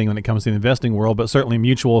really anything when it comes to the investing world, but certainly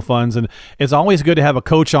mutual funds. And it's always good to have a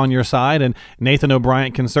coach on your side, and Nathan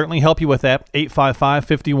O'Brien can certainly help you with that.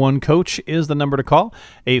 855-51-COACH is the number to call,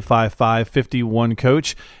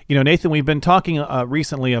 855-51-COACH. Nathan, we've been talking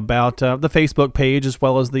recently about the Facebook page as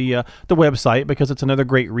well as the website, because it's another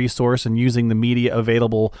great resource, and using the media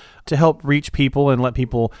available to help reach people and let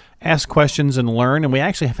people ask questions and learn. And we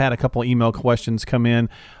actually have had a couple email questions come in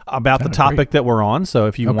about the topic that we're on. So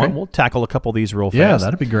if you want, we'll tackle a couple of these real fast. Yeah,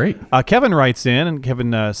 that'd be great. Kevin writes in, and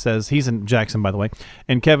Kevin says, he's in Jackson, by the way.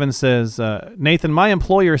 And Kevin says, Nathan, my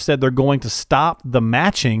employer said they're going to stop the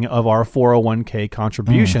matching of our 401k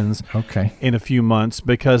contributions in a few months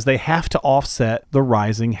because they have to offset the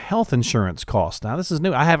rising health insurance costs. Now, this is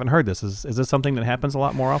new. I haven't heard this. Is this something that happens a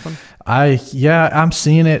lot more often? I'm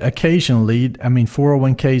seeing it occasionally. I mean,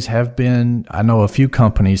 401ks have been, I know a few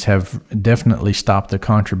companies have definitely stopped the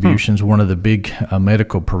contributions. One of the big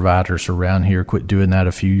medical providers around here quit doing that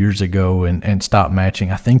a few years ago and stopped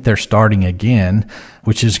matching. I think they're starting again,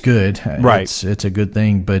 which is good. Right. It's a good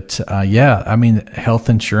thing. But health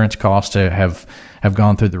insurance costs have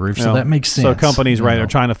gone through the roof, so that makes sense. So companies, are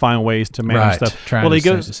trying to find ways to manage stuff. Trying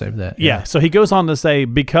to save that. Yeah. So he goes on to say,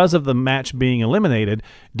 because of the match being eliminated,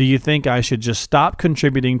 do you think I should just stop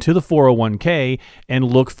contributing to the 401k and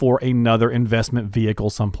look for another investment vehicle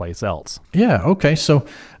someplace else? Yeah. Okay. So,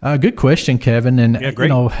 good question, Kevin. And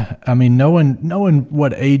great. Knowing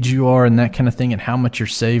what age you are and that kind of thing, and how much you're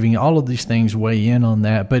saving, all of these things weigh in on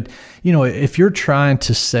that. But if you're trying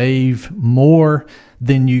to save more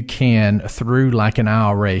than you can through like an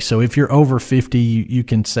IRA. So if you're over 50, you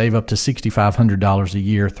can save up to $6,500 a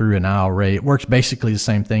year through an IRA. It works basically the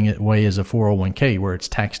same way as a 401k, where it's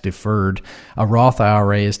tax deferred. A Roth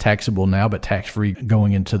IRA is taxable now, but tax-free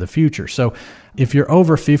going into the future. So if you're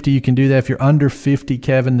over 50, you can do that. If you're under 50,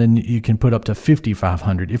 Kevin, then you can put up to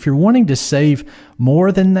 $5,500. If you're wanting to save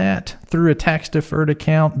more than that through a tax-deferred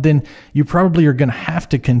account, then you probably are going to have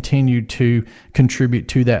to continue to contribute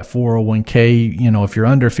to that 401k. If you're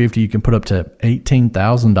under 50, you can put up to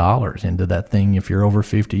 $18,000 into that thing. If you're over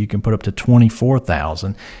 50, you can put up to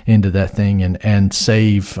 $24,000 into that thing and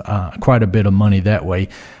save quite a bit of money that way.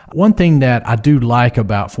 One thing that I do like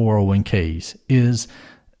about 401ks is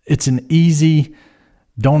it's an easy,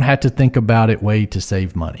 don't have to think about it way to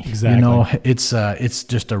save money. Exactly. It's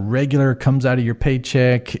just a regular, comes out of your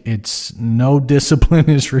paycheck. It's no discipline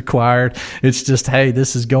is required. It's just, hey,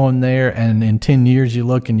 this is going there, and in 10 years you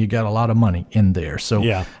look and you got a lot of money in there.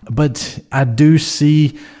 So, but I do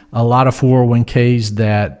see a lot of 401ks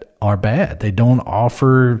that are bad. They don't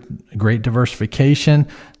offer great diversification.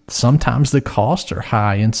 Sometimes the costs are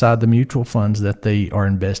high inside the mutual funds that they are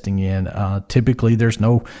investing in. Typically, there's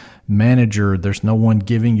no manager. There's no one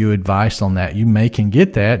giving you advice on that. You can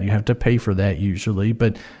get that. You have to pay for that usually,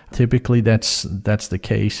 but typically that's the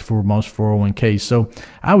case for most 401ks. So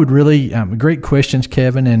I would really, great questions,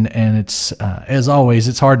 Kevin. And it's, as always,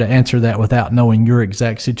 it's hard to answer that without knowing your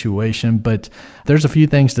exact situation, but there's a few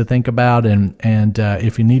things to think about. And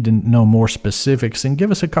if you need to know more specifics, then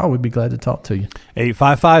give us a call. We'd be glad to talk to you.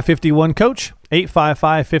 855-51-COACH.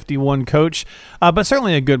 855-51-COACH. But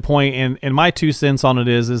certainly a good point. And my 2 cents on it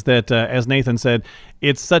is that, as Nathan said,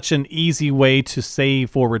 it's such an easy way to save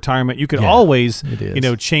for retirement. You could always,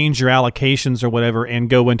 change your allocations or whatever and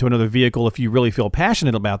go into another vehicle if you really feel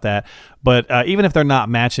passionate about that. But even if they're not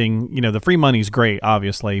matching, the free money's great,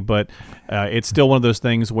 obviously, but it's still one of those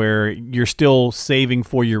things where you're still saving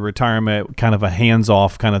for your retirement, kind of a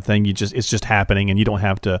hands-off kind of thing. It's just happening, and you don't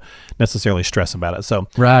have to necessarily stress about it. So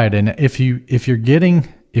right, and if you're getting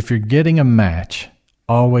a match,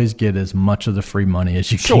 always get as much of the free money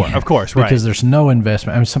as you can. Sure, of course, right. Because there's no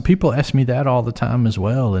investment. I mean, some people ask me that all the time as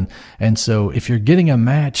well. And so if you're getting a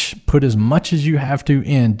match, put as much as you have to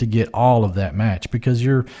in to get all of that match, because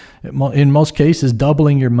you're, in most cases,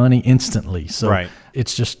 doubling your money instantly. So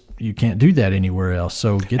it's just, you can't do that anywhere else.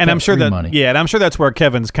 So get and that I'm sure free that, money. Yeah, and I'm sure that's where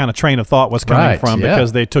Kevin's kind of train of thought was coming from,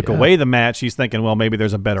 because they took away the match. He's thinking, well, maybe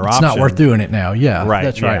there's a better option. It's not worth doing it now. Yeah, right.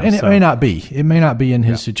 That's right. And it may not be. It may not be in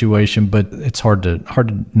his situation, but it's hard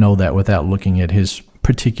to know that without looking at his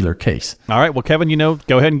particular case. All right. Well, Kevin, go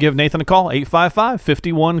ahead and give Nathan a call,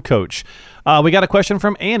 855-51-COACH. We got a question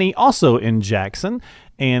from Annie, also in Jackson.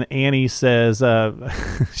 And Annie says,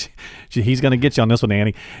 he's going to get you on this one,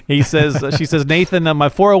 Annie. She says, Nathan, my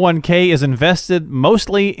 401k is invested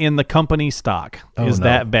mostly in the company stock.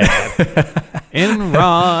 That bad?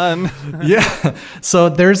 Enron. Yeah. So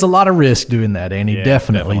there's a lot of risk doing that, Annie. Yeah,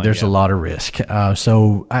 definitely. There's a lot of risk.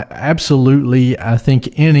 So I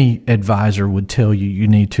think any advisor would tell you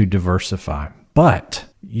need to diversify. But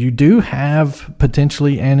you do have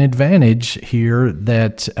potentially an advantage here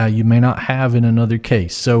that you may not have in another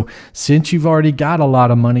case. So since you've already got a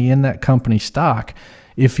lot of money in that company stock,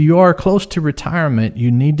 if you are close to retirement,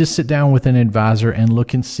 you need to sit down with an advisor and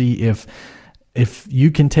look and see if you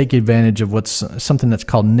can take advantage of what's something that's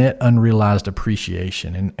called net unrealized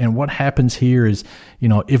appreciation. And what happens here is,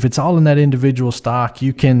 if it's all in that individual stock,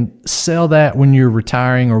 you can sell that when you're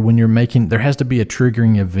retiring or when you're there has to be a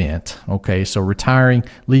triggering event. Okay. So retiring,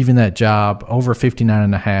 leaving that job over 59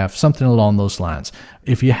 and a half, something along those lines.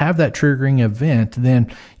 If you have that triggering event, then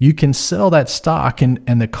you can sell that stock and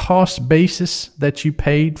the cost basis that you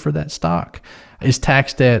paid for that stock is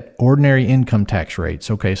taxed at ordinary income tax rates.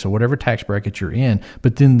 Okay, so whatever tax bracket you're in,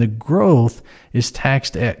 but then the growth is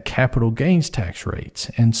taxed at capital gains tax rates.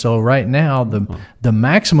 And so right now, the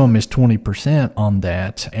maximum is 20% on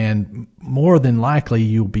that, and more than likely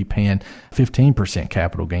you'll be paying 15%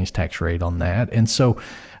 capital gains tax rate on that. And so,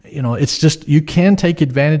 it's just, you can take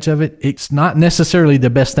advantage of it. It's not necessarily the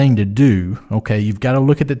best thing to do. Okay, you've got to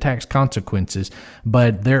look at the tax consequences,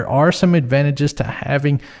 but there are some advantages to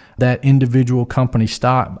having that individual company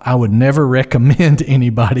stock. I would never recommend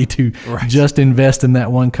anybody to just invest in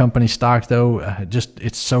that one company stock, though.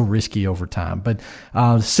 It's so risky over time. But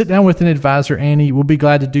sit down with an advisor, Annie. We'll be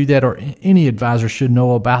glad to do that, or any advisor should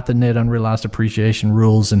know about the net unrealized appreciation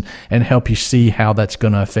rules and help you see how that's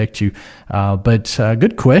going to affect you. But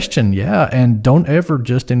good question, yeah. And don't ever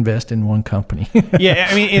just invest in one company. Yeah,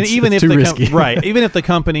 I mean, and even if even if the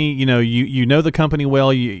company, you know the company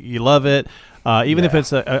well, you love it. Even if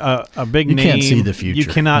it's a big name, you can't see the future. You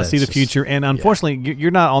cannot see the future. And unfortunately,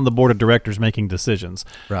 you're not on the board of directors making decisions.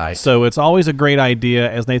 Right. So it's always a great idea,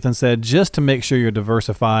 as Nathan said, just to make sure you're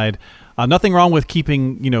diversified. Nothing wrong with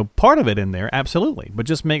keeping, part of it in there. Absolutely. But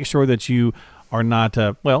just make sure that you are not,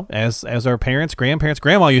 as our parents, grandparents,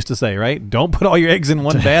 grandma used to say, right? Don't put all your eggs in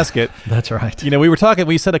one basket. That's right.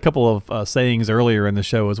 We said a couple of sayings earlier in the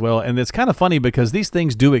show as well. And it's kind of funny because these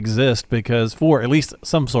things do exist because for at least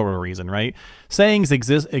some sort of reason, right? Sayings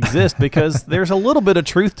exist because there's a little bit of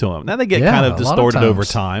truth to them. Now they get kind of distorted over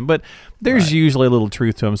time, but there's usually a little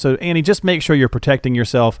truth to them. So Annie, just make sure you're protecting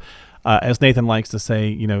yourself. As Nathan likes to say,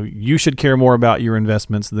 you should care more about your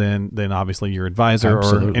investments than obviously your advisor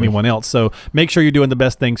or anyone else. So make sure you're doing the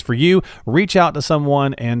best things for you. Reach out to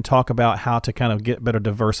someone and talk about how to kind of get better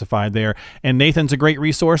diversified there. And Nathan's a great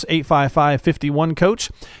resource, 855-51-COACH.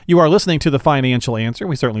 You are listening to The Financial Answer.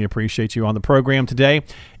 We certainly appreciate you on the program today.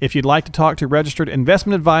 If you'd like to talk to registered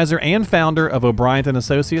investment advisor and founder of O'Brien &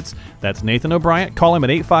 Associates, that's Nathan O'Brien. Call him at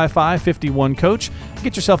 855-51-COACH.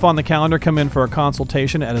 Get yourself on the calendar. Come in for a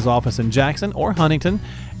consultation at his office in Jackson or Huntington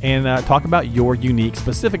and talk about your unique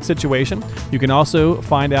specific situation. You can also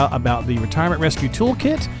find out about the Retirement Rescue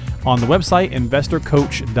Toolkit on the website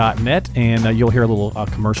investorcoach.net, and you'll hear a little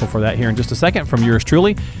commercial for that here in just a second from yours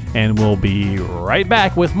truly, and we'll be right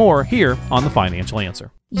back with more here on The Financial Answer.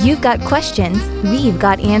 You've got questions, we've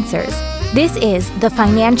got answers. This is The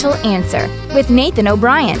Financial Answer with Nathan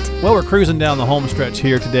O'Brien. Well, we're cruising down the home stretch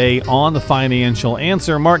here today on The Financial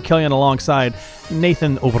Answer. Mark Kellyan alongside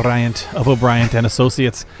Nathan O'Brien of O'Brien and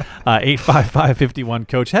Associates,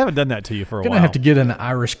 855-51-COACH. I haven't done that to you for a while. Going to have to get an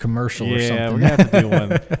Irish commercial or something. Yeah, we're going to have to do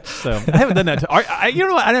one. So I haven't done that. You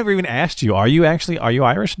know what? I never even asked you. Are you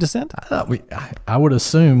Irish descent? I would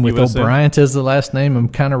assume with would O'Brien as the last name, I'm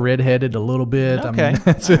kind of redheaded a little bit. Okay. I mean,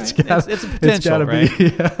 it's a potential, right?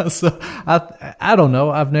 Yeah, so I don't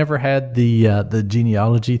know. I've never had the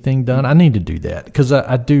genealogy thing done. I need to do that because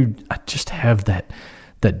I just have that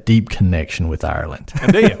deep connection with Ireland.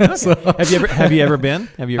 Do you? Okay. So, have you ever been?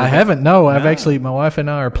 I haven't. No, I've actually. My wife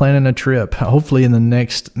and I are planning a trip. Hopefully in the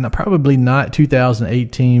next, probably not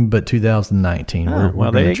 2018, but 2019. We're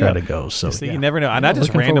going to try to go. So see, you never know. And I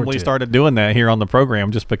just randomly started doing that here on the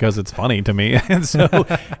program just because it's funny to me, and so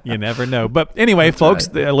you never know. But anyway, folks,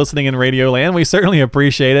 listening in Radio Land, we certainly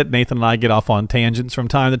appreciate it. Nathan and I get off on tangents from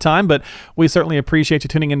time to time, but we certainly appreciate you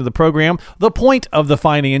tuning into the program. The point of the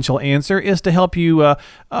Financial Answer is to help you.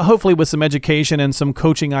 Hopefully with some education and some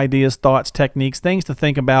coaching ideas, thoughts, techniques, things to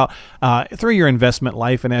think about through your investment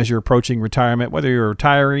life and as you're approaching retirement, whether you're a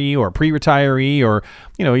retiree or pre-retiree or,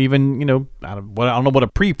 even, I don't know what a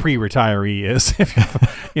pre-retiree is,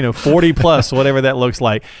 40 plus, whatever that looks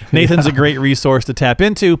like. Nathan's a great resource to tap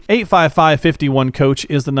into. 855-51-COACH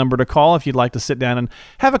is the number to call if you'd like to sit down and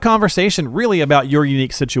have a conversation really about your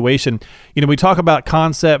unique situation. We talk about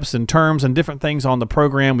concepts and terms and different things on the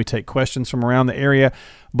program. We take questions from around the area.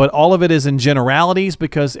 But all of it is in generalities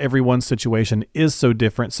because everyone's situation is so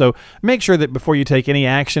different. So make sure that before you take any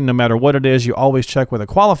action, no matter what it is, you always check with a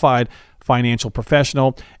qualified financial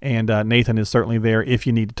professional. And Nathan is certainly there if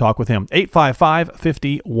you need to talk with him.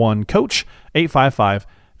 855-51-COACH,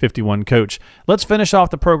 855-51-COACH. Let's finish off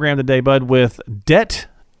the program today, Bud, with debt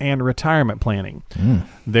and retirement planning.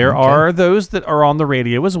 There are those that are on the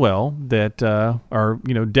radio as well that are,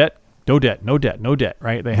 debt. No debt,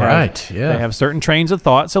 right? They have, They have certain trains of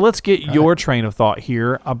thought. So let's get your train of thought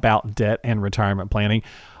here about debt and retirement planning.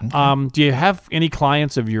 Okay. Do you have any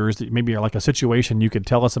clients of yours that maybe are like a situation you could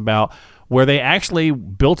tell us about where they actually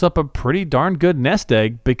built up a pretty darn good nest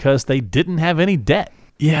egg because they didn't have any debt?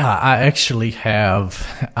 Yeah, I actually have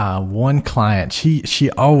one client.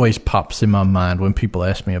 She always pops in my mind when people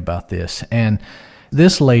ask me about this. And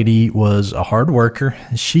this lady was a hard worker.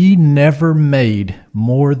 She never made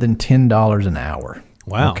more than $10 an hour.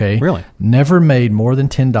 Wow. Okay. Really? Never made more than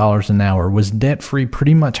 $10 an hour. Was debt free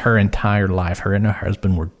pretty much her entire life. Her and her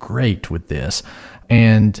husband were great with this.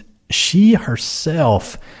 And she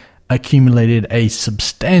herself accumulated a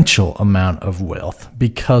substantial amount of wealth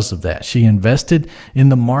because of that. She invested in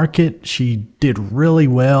the market. She did really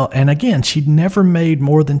well. And again, she'd never made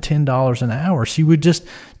more than $10 an hour. She would just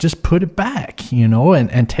put it back,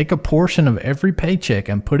 and take a portion of every paycheck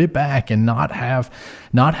and put it back and not have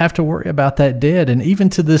to worry about that debt. And even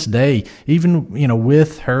to this day, even,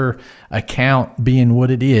 with her account being what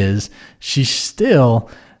it is, she still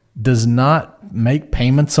does not make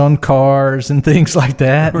payments on cars and things like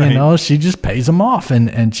that. Right. She just pays them off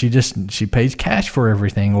and she pays cash for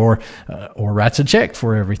everything or writes a check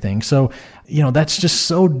for everything. So, that's just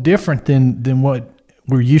so different than what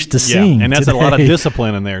we're used to seeing. And that's today. A lot of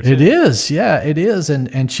discipline in there too. It is. Yeah, it is.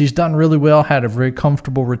 And she's done really well, had a very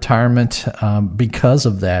comfortable retirement because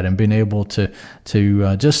of that and being able to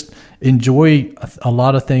just enjoy a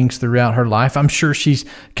lot of things throughout her life. I'm sure she's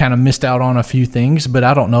kind of missed out on a few things, but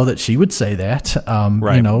I don't know that she would say that.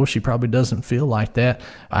 Right. She probably doesn't feel like that.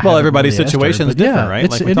 Everybody's situation is different,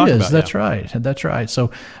 right? It is. That's right. That's right.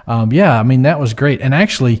 So, that was great. And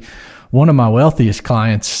actually, one of my wealthiest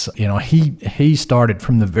clients, he started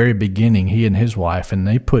from the very beginning, he and his wife, and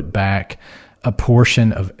they put back a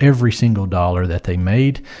portion of every single dollar that they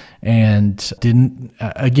made and didn't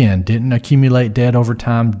accumulate debt over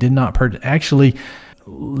time, did not actually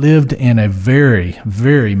lived in a very,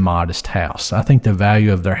 very modest house. I think the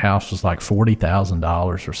value of their house was like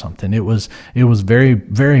 $40,000 or something. It was very,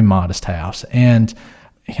 very modest house. And,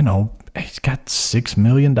 he's got $6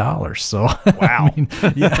 million. So wow.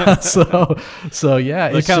 So yeah,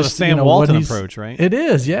 it's kind of the Sam Walton approach, right? It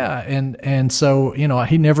is, yeah. And so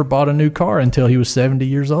he never bought a new car until he was 70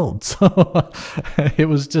 years old. So it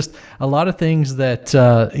was just a lot of things that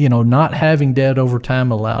not having debt over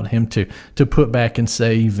time allowed him to put back and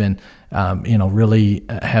save and really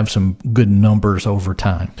have some good numbers over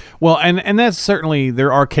time. Well, and that's certainly,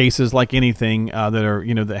 there are cases like anything that are,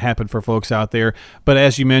 that happen for folks out there. But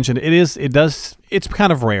as you mentioned, it does it's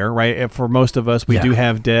kind of rare, right? For most of us, we do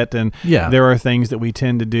have debt, and there are things that we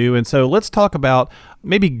tend to do. And so let's talk about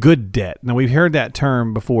maybe good debt. Now, we've heard that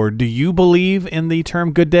term before. Do you believe in the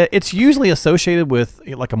term good debt? It's usually associated with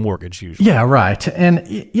like a mortgage usually. Yeah, right. And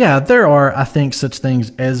there are, I think, such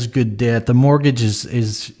things as good debt. The mortgage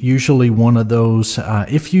is usually one of those.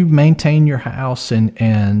 If you maintain your house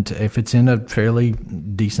and if it's in a fairly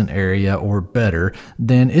decent area or better,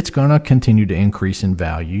 then it's going to continue to increase in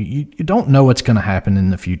value. You don't know what's going to happen in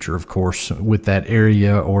the future, of course, with that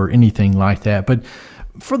area or anything like that. But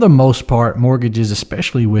for the most part, mortgages,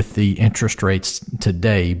 especially with the interest rates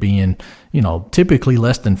today being, typically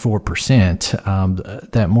less than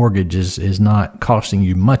 4%, that mortgage is not costing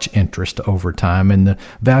you much interest over time, and the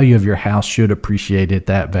value of your house should appreciate at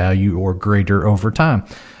that value or greater over time.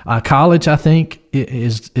 College, I think,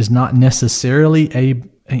 is not necessarily a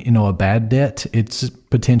bad debt. It's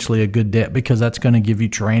potentially a good debt because that's going to give you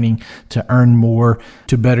training to earn more,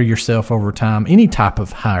 to better yourself over time. Any type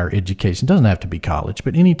of higher education, doesn't have to be college,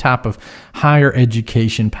 but any type of higher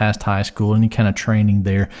education past high school, any kind of training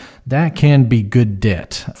there, that can be good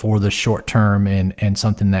debt for the short term and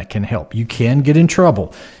something that can help. You can get in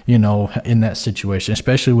trouble, in that situation,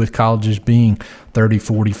 especially with colleges being $30,000,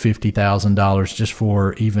 $40,000, $50,000 just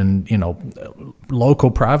for even,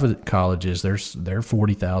 local private colleges. They're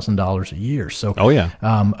 $40,000 a year. So,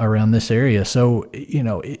 around this area. So,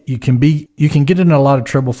 you can get in a lot of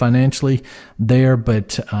trouble financially there,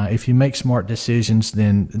 but if you make smart decisions,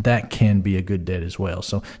 then that can be a good debt as well.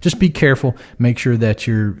 So just be careful. Make sure that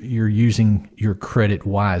you're using your credit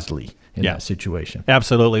wisely in that situation.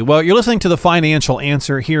 Absolutely. Well, you're listening to The Financial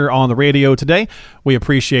Answer here on the radio today. We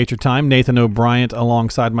appreciate your time. Nathan O'Brien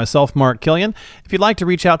alongside myself, Mark Killian. If you'd like to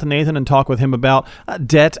reach out to Nathan and talk with him about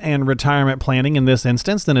debt and retirement planning in this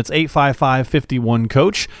instance, then it's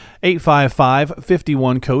 855-51-COACH.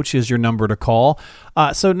 855-51-COACH is your number to call.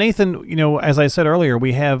 So Nathan, as I said earlier,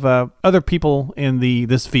 we have other people in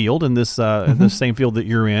this field, in this this same field that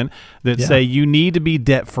you're in, that say you need to be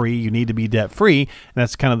debt free. You need to be debt free. And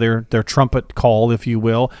that's kind of their trumpet call, if you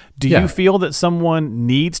will. Do you feel that someone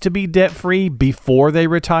needs to be debt free before they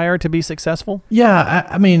retire to be successful? Yeah,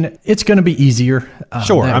 I mean, it's going to be easier.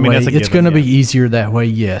 Sure, I mean, that's a given, it's going to be easier that way.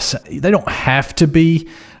 Yes, they don't have to be.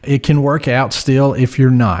 It can work out still if you're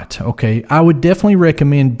not. Okay, I would definitely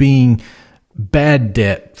recommend being bad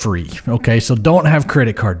debt free. Okay, so don't have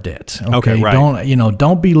credit card debt. Okay, right.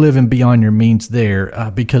 Don't be living beyond your means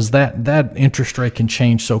there because that interest rate can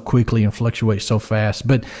change so quickly and fluctuate so fast.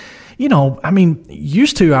 But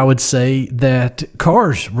used to, I would say that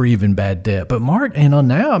cars were even bad debt. But Mark,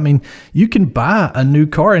 now, you can buy a new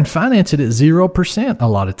car and finance it at 0% a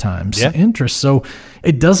lot of times interest. So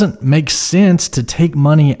it doesn't make sense to take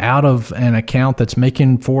money out of an account that's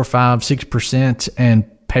making 4%, 5%, 6% and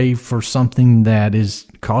pay for something that is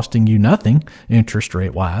costing you nothing interest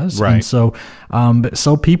rate wise. Right. And so,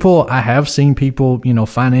 I have seen people,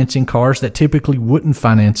 financing cars that typically wouldn't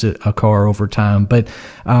finance a car over time, but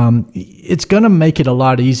it's going to make it a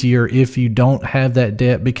lot easier if you don't have that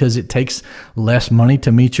debt because it takes less money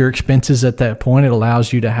to meet your expenses at that point. It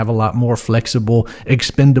allows you to have a lot more flexible,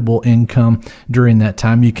 expendable income during that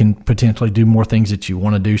time. You can potentially do more things that you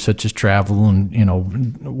want to do, such as travel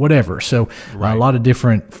and, whatever. So a lot of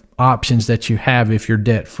different options that you have if you're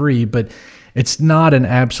debt free, but it's not an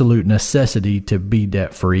absolute necessity to be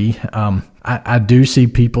debt free. I do see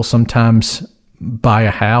people sometimes buy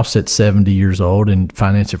a house at 70 years old and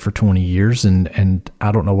finance it for 20 years. And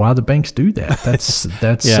I don't know why the banks do that. That's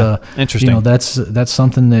interesting. That's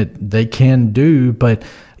something that they can do, but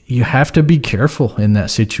you have to be careful in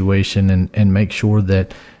that situation and make sure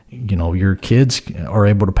that your kids are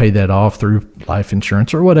able to pay that off through life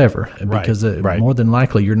insurance or whatever, because more than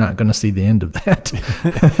likely you're not going to see the end of that.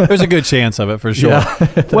 There's a good chance of it for sure.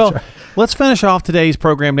 Yeah, well, let's finish off today's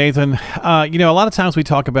program, Nathan. A lot of times we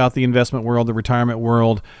talk about the investment world, the retirement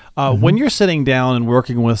world. When you're sitting down and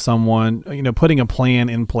working with someone, putting a plan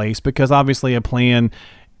in place, because obviously a plan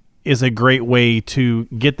is a great way to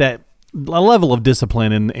get that a level of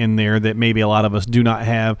discipline in there that maybe a lot of us do not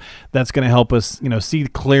have. That's going to help us, see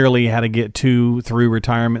clearly how to get through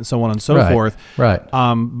retirement, so on and so forth. Right.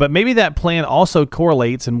 But maybe that plan also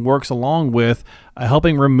correlates and works along with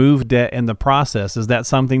helping remove debt in the process. Is that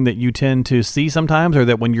something that you tend to see sometimes, or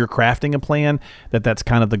that when you're crafting a plan, that's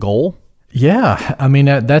kind of the goal? Yeah,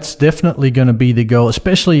 that's definitely going to be the goal,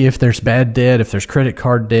 especially if there's bad debt, if there's credit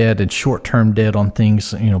card debt and short-term debt on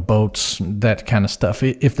things, boats, that kind of stuff.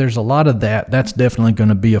 If there's a lot of that, that's definitely going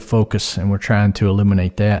to be a focus, and we're trying to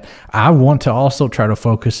eliminate that. I want to also try to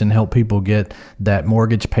focus and help people get that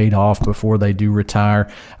mortgage paid off before they do retire.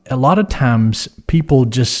 A lot of times people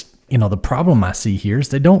just the problem I see here is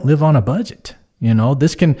they don't live on a budget.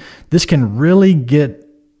 This can really get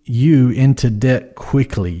you into debt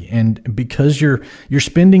quickly. And because you're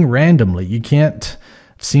spending randomly, you can't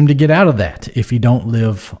seem to get out of that if you don't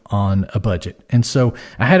live on a budget. And so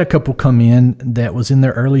I had a couple come in that was in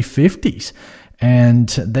their early 50s, and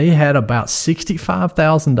they had about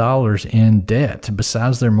 $65,000 in debt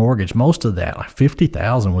besides their mortgage. Most of that, like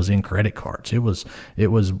 $50,000, was in credit cards. It was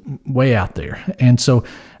way out there. And so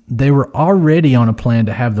they were already on a plan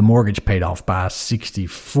to have the mortgage paid off by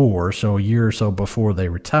 64, so a year or so before they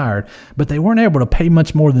retired, but they weren't able to pay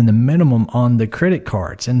much more than the minimum on the credit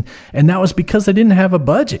cards. And that was because they didn't have a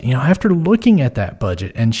budget. After looking at that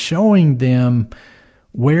budget and showing them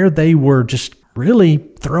where they were just really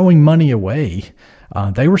throwing money away,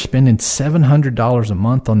 they were spending $700 a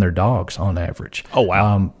month on their dogs on average. Oh,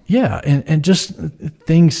 wow. Yeah. And just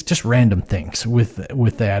things, just random things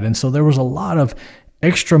with that. And so there was a lot of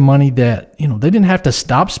extra money that, they didn't have to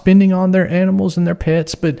stop spending on their animals and their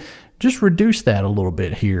pets, but just reduce that a little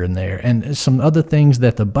bit here and there. And some other things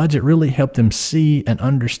that the budget really helped them see and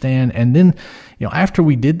understand. And then, after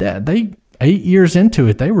we did that, 8 years into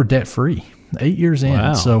it, they were debt free. 8 years in.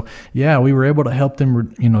 Wow. So yeah, we were able to help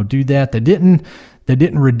them, do that. They didn't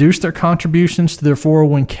reduce their contributions to their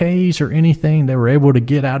 401ks or anything. They were able to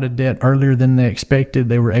get out of debt earlier than they expected.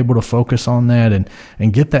 They were able to focus on that and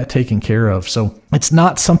get that taken care of. So it's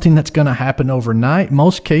not something that's going to happen overnight.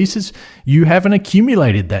 Most cases, you haven't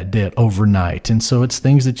accumulated that debt overnight. And so it's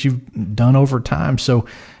things that you've done over time. So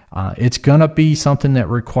it's going to be something that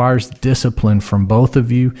requires discipline from both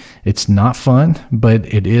of you. It's not fun,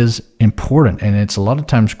 but it is important. And it's a lot of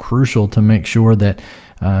times crucial to make sure that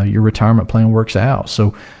your retirement plan works out.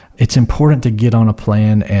 So it's important to get on a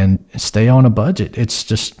plan and stay on a budget. It's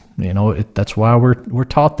just, that's why we're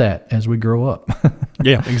taught that as we grow up.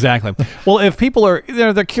 Yeah, exactly. Well, if people are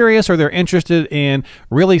they're curious or they're interested in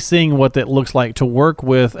really seeing what that looks like to work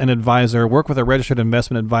with an advisor, work with a registered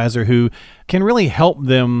investment advisor who can really help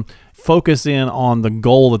them focus in on the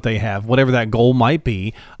goal that they have, whatever that goal might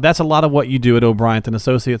be. That's a lot of what you do at O'Brien and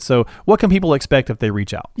Associates. So what can people expect if they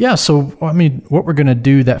reach out? Yeah. So, what we're going to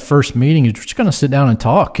do that first meeting is we're just going to sit down and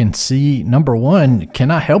talk and see, number one, can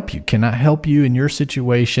I help you? Can I help you in your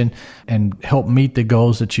situation and help meet the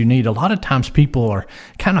goals that you need? A lot of times people are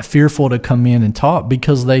kind of fearful to come in and talk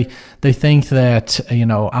because they think that,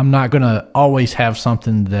 I'm not going to always have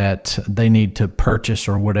something that they need to purchase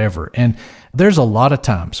or whatever. And there's a lot of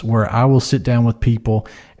times where I will sit down with people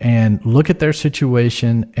and look at their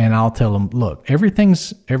situation and I'll tell them, look,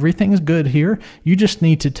 everything's good here. You just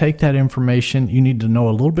need to take that information. You need to know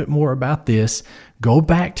a little bit more about this. Go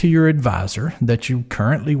back to your advisor that you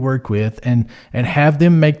currently work with and have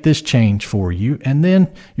them make this change for you. And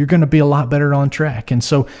then you're going to be a lot better on track. And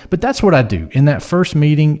so, but that's what I do in that first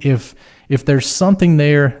meeting. If there's something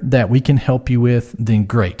there that we can help you with, then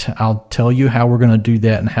great. I'll tell you how we're going to do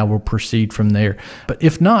that and how we'll proceed from there. But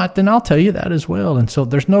if not, then I'll tell you that as well. And so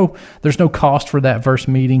there's no cost for that first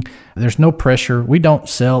meeting. There's no pressure. We don't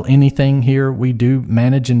sell anything here. We do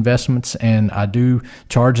manage investments, and I do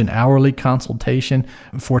charge an hourly consultation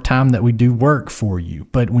for time that we do work for you.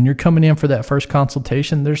 But when you're coming in for that first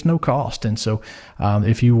consultation, there's no cost. And so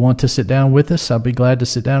if you want to sit down with us, I'll be glad to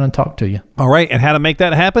sit down and talk to you. All right. And how to make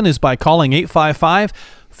that happen is by calling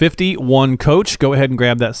 855-51-COACH. Go ahead and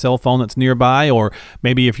grab that cell phone that's nearby, or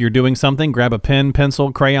maybe if you're doing something, grab a pen,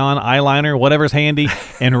 pencil, crayon, eyeliner, whatever's handy,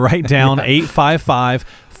 and write down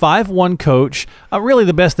 855-51-COACH. Really,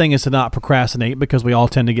 the best thing is to not procrastinate because we all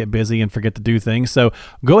tend to get busy and forget to do things. So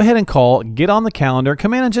go ahead and call, get on the calendar,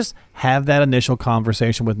 come in and just have that initial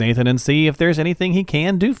conversation with Nathan and see if there's anything he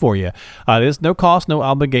can do for you. There's no cost, no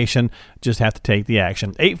obligation. Just have to take the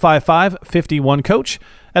action. 855-51-COACH.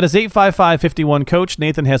 That is 855-51-COACH.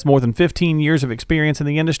 Nathan has more than 15 years of experience in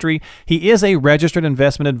the industry. He is a registered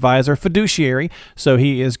investment advisor, fiduciary, so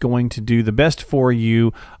he is going to do the best for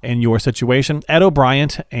you in your situation at O'Brien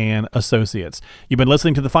and Associates. You've been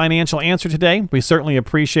listening to The Financial Answer today. We certainly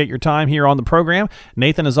appreciate your time here on the program.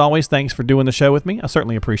 Nathan, as always, thanks for doing the show with me. I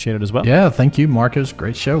certainly appreciate it as well. Yeah, thank you, Marcus.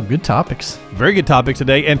 Great show. Good topics. Very good topics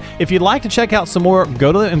today. And if you'd like to check out some more,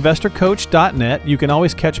 go to investorcoach.net. You can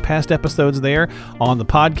always catch past episodes there on the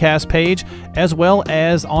podcast page, as well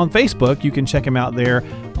as on Facebook. You can check him out there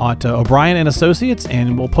at O'Brien and Associates,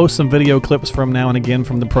 and we'll post some video clips from now and again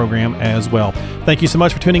from the program as well. Thank you so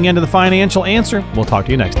much for tuning in to The Financial Answer. We'll talk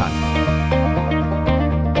to you next time.